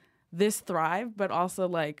like this thrive, but also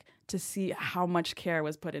like to see how much care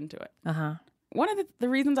was put into it. One of the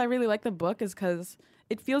reasons I really like the book is because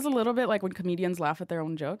it feels a little bit like when comedians laugh at their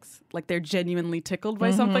own jokes. Like they're genuinely tickled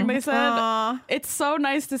by something they said. Aww. It's so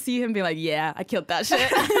nice to see him be like, yeah, I killed that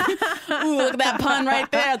shit. Ooh, look at that pun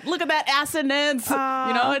right there. Look at that assonance.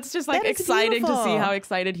 It's just like exciting to see how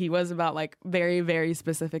excited he was about like very, very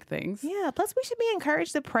specific things. Yeah, plus we should be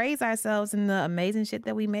encouraged to praise ourselves and the amazing shit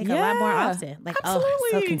that we make a lot more often. Like,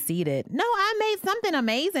 absolutely. so conceited. No, I made something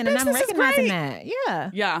amazing Bitch, and I'm this is recognizing great. that. Yeah.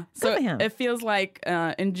 Yeah. So for him. it feels like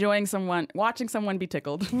watching someone be tickled.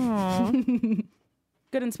 Good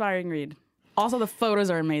inspiring read. Also, the photos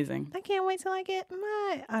are amazing. I can't wait till I get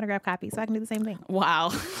my autograph copy so I can do the same thing.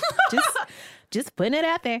 Wow. Just putting it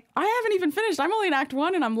out there. I haven't even finished. I'm only in Act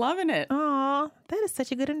 1 and I'm loving it. Aw, that is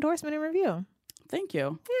such a good endorsement and review. Thank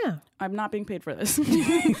you. Yeah. I'm not being paid for this.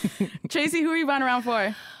 Tracy, who are you buying around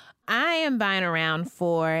for? I am buying around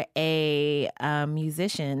for a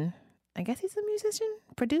musician. I guess he's a musician,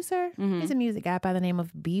 producer. He's a music guy by the name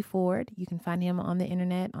of B Ford. You can find him on the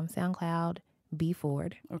internet, on SoundCloud, B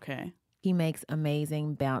Ford. Okay. He makes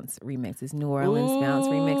amazing bounce remixes, New Orleans bounce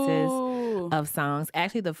remixes of songs.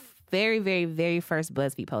 Actually, the very, very, very first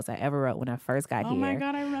BuzzFeed post I ever wrote when I first got here. Oh my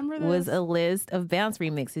God, I remember this. Was a list of bounce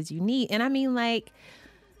remixes you need. And I mean, like,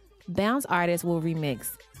 bounce artists will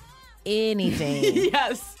remix anything.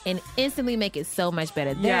 Yes. And instantly make it so much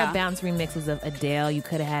better. There are bounce remixes of Adele. We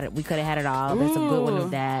could have had it all. There's a good one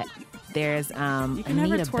of that. There's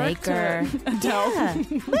Anita Baker. Adele. Yeah.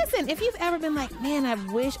 Listen, if you've ever been like, man, I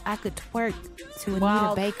wish I could twerk to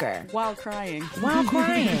Anita Baker while crying. While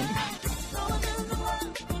crying.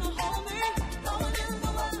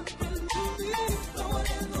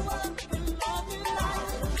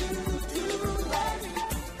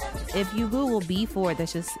 If you Google B Ford,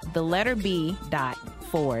 that's just the letter B dot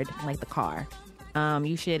Ford, like the car.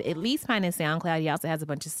 You should at least find his SoundCloud. He also has a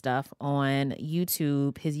bunch of stuff on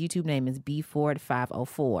YouTube. His YouTube name is B Ford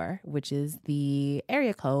 504, which is the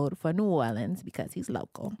area code for New Orleans because he's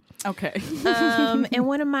local. Okay. And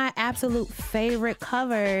one of my absolute favorite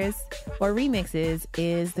covers or remixes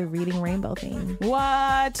is the Reading Rainbow theme.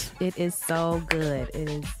 What? It is so good. It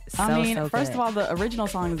is so good. First of all, the original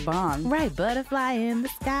song is bomb. Right, Butterfly in the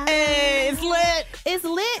Sky. Hey, it's lit. It's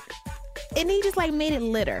lit. And he just like made it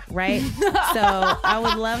litter, right? So I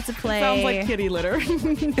would love to play. Sounds like kitty litter.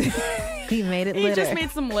 He made it litter. He just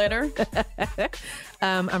made some litter.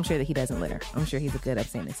 I'm sure that he doesn't litter. I'm sure he's a good,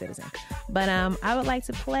 upstanding citizen. But I would like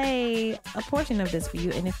to play a portion of this for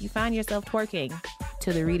you. And if you find yourself twerking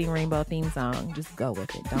to the Reading Rainbow theme song, just go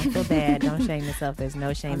with it. Don't feel bad. Don't shame yourself. There's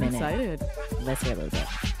no shame in excited. it. Let's hear a little bit.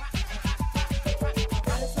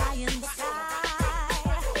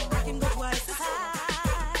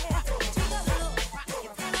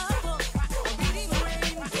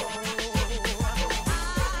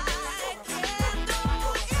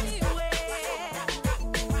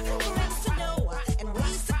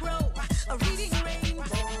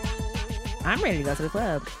 I'm ready to go to the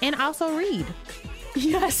club and also read.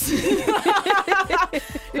 Yes.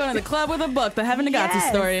 Going to the club with a book, the Heaven Nagati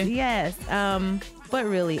story. Yes. But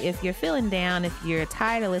really, if you're feeling down, if you're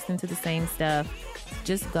tired of listening to the same stuff,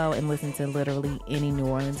 just go and listen to literally any New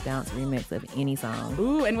Orleans bounce remix of any song.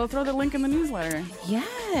 Ooh, and we'll throw the link in the newsletter. Yes.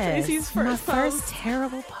 Tracy's My first first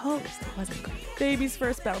terrible post. It wasn't great. Baby's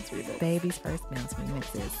first bounce remix. Baby's first bounce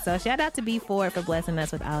remixes. So shout out to B4 for blessing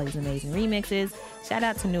us with all these amazing remixes. Shout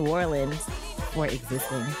out to New Orleans for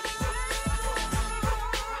existing.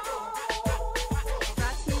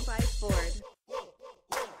 Brought to you by Ford.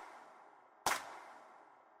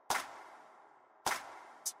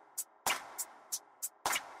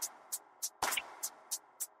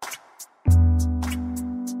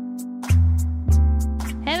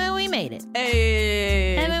 Haven't we made it?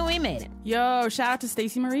 Hey. Haven't we made it? Yo, shout out to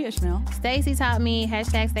Stacey Marie Ishmael. Stacey taught me.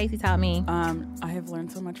 Hashtag Stacey taught me. I have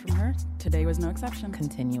learned so much from her. Today was no exception.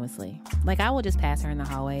 Continuously. Like, I will just pass her in the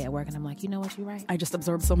hallway at work and I'm like, you know what, you're right. I just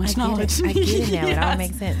absorbed so much I knowledge. get it now. It all Yes.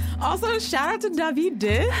 makes sense. Also, shout out to David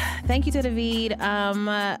Diz. Thank you to David. It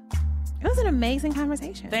was an amazing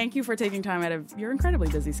conversation. Thank you for taking time out of your incredibly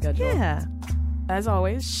busy schedule. Yeah. As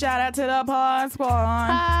always, shout out to the Pod Squad.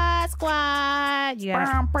 Pod Squad.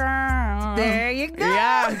 Yeah. There you go.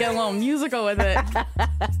 Yeah, I'm getting a little musical with it.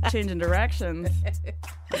 Changing directions.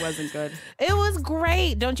 It wasn't good. It was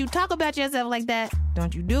great. Don't you talk about yourself like that.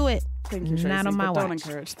 Don't you do it. Thank you, Tracy, Not on my but watch. don't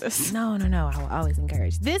encourage this. No. I will always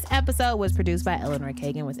encourage. This episode was produced by Eleanor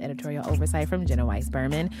Kagan with editorial oversight from Jenna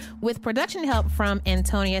Weiss-Berman, with production help from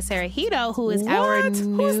Antonia Sarahito, who is our What?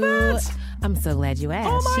 new... Who's that? I'm so glad you asked.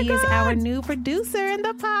 Oh my she is God. our new producer in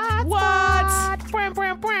the pod. What?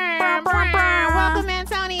 Welcome,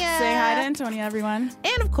 Antonia. Say hi to Antonia, everyone.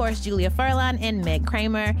 And of course, Julia Furlan and Meg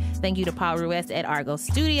Kramer. Thank you to Paul Ruiz at Argo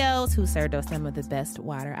Studios, who served us some of the best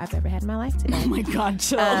water I've ever had in my life today. Oh my God,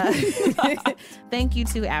 chill. Thank you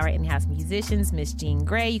to our in-house musicians, Miss Jean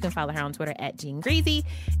Gray. You can follow her on Twitter at Jean Greasy.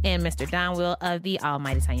 And Mr. Don Will of the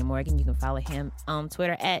Almighty Tanya Morgan. You can follow him on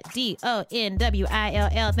Twitter at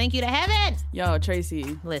DONWILL. Thank you to Heaven. Yo,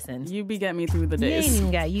 Tracy, Listen, you be getting me through the you days.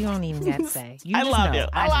 don't even got to say. You I just love know. you.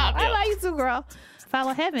 I love you. I love you too, girl.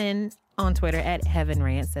 Follow Heaven on Twitter at Heaven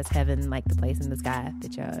Rants. That's heaven, like the place in the sky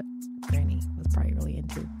that your granny was probably really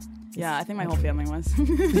into. Yeah, I think my whole family was.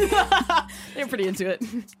 They're pretty into it.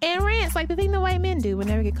 And rants, like the thing the white men do when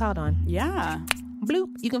they never get called on. Yeah. Bloop.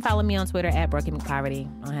 You can follow me on Twitter at Broken McPoverty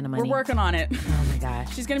on Hannah Money. We're working on it. Oh my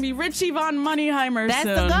gosh. She's going to be Richie Von Moneyheimer That's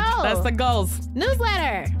soon. the goal. That's the goals.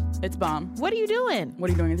 Newsletter. It's bomb. What are you doing? What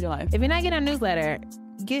are you doing with your life? If you're not getting a newsletter,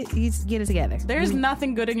 get it together. There's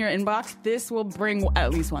nothing good in your inbox. This will bring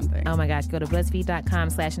at least one thing. Oh my gosh, go to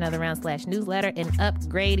BuzzFeed.com/anotherround/newsletter and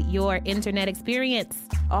upgrade your internet experience.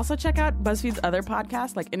 Also, check out BuzzFeed's other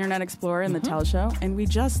podcasts like Internet Explorer and The Tell Show. And we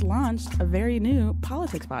just launched a very new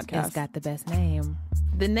politics podcast. It's got the best name.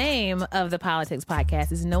 The name of the politics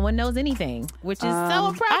podcast is No One Knows Anything, which is so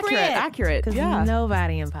appropriate. Accurate, Because yeah.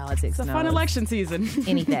 nobody in politics It's a knows fun election season.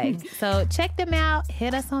 anything. So check them out.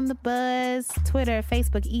 Hit us on the Buzz, Twitter,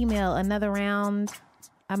 Facebook, email, Another Round.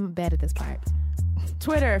 I'm bad at this part.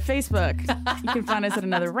 Twitter, Facebook. You can find us at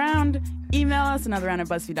Another Round. Email us,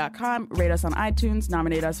 anotherround@buzzfeed.com. Rate us on iTunes.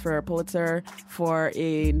 Nominate us for a Pulitzer, for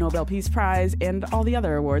a Nobel Peace Prize, and all the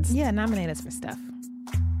other awards. Yeah, nominate us for stuff.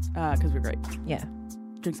 Because we're great. Yeah.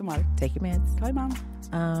 Drink some water. Take your meds. Call your mom.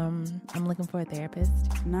 I'm looking for a therapist.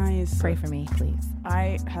 Nice. Pray for me, please.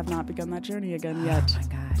 I have not begun that journey again yet. Oh my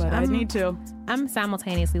gosh. But I need to. I'm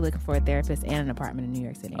simultaneously looking for a therapist and an apartment in New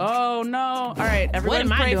York City. Oh, no. All right. What Everybody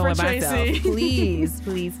am I pray doing for with Tracy. myself? Please,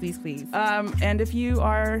 please, please, please. And if you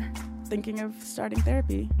are thinking of starting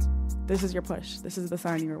therapy, this is your push. This is the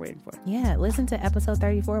sign you were waiting for. Yeah, listen to episode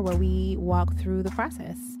 34 where we walk through the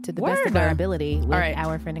process to the best of Word. our ability with All right.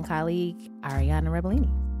 our friend and colleague, Ariana Rebellini.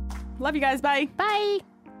 Love you guys. Bye. Bye.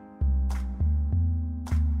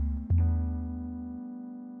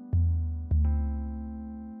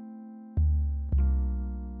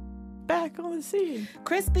 Back on the scene.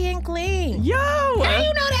 Crispy and clean. Yo! How you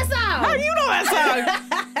know that song? How you know that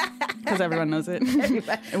song? Because everyone knows it.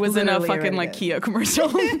 It was in a Literally fucking already like does. Kia commercial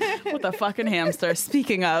with a fucking hamster.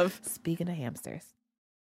 Speaking of. Speaking of hamsters.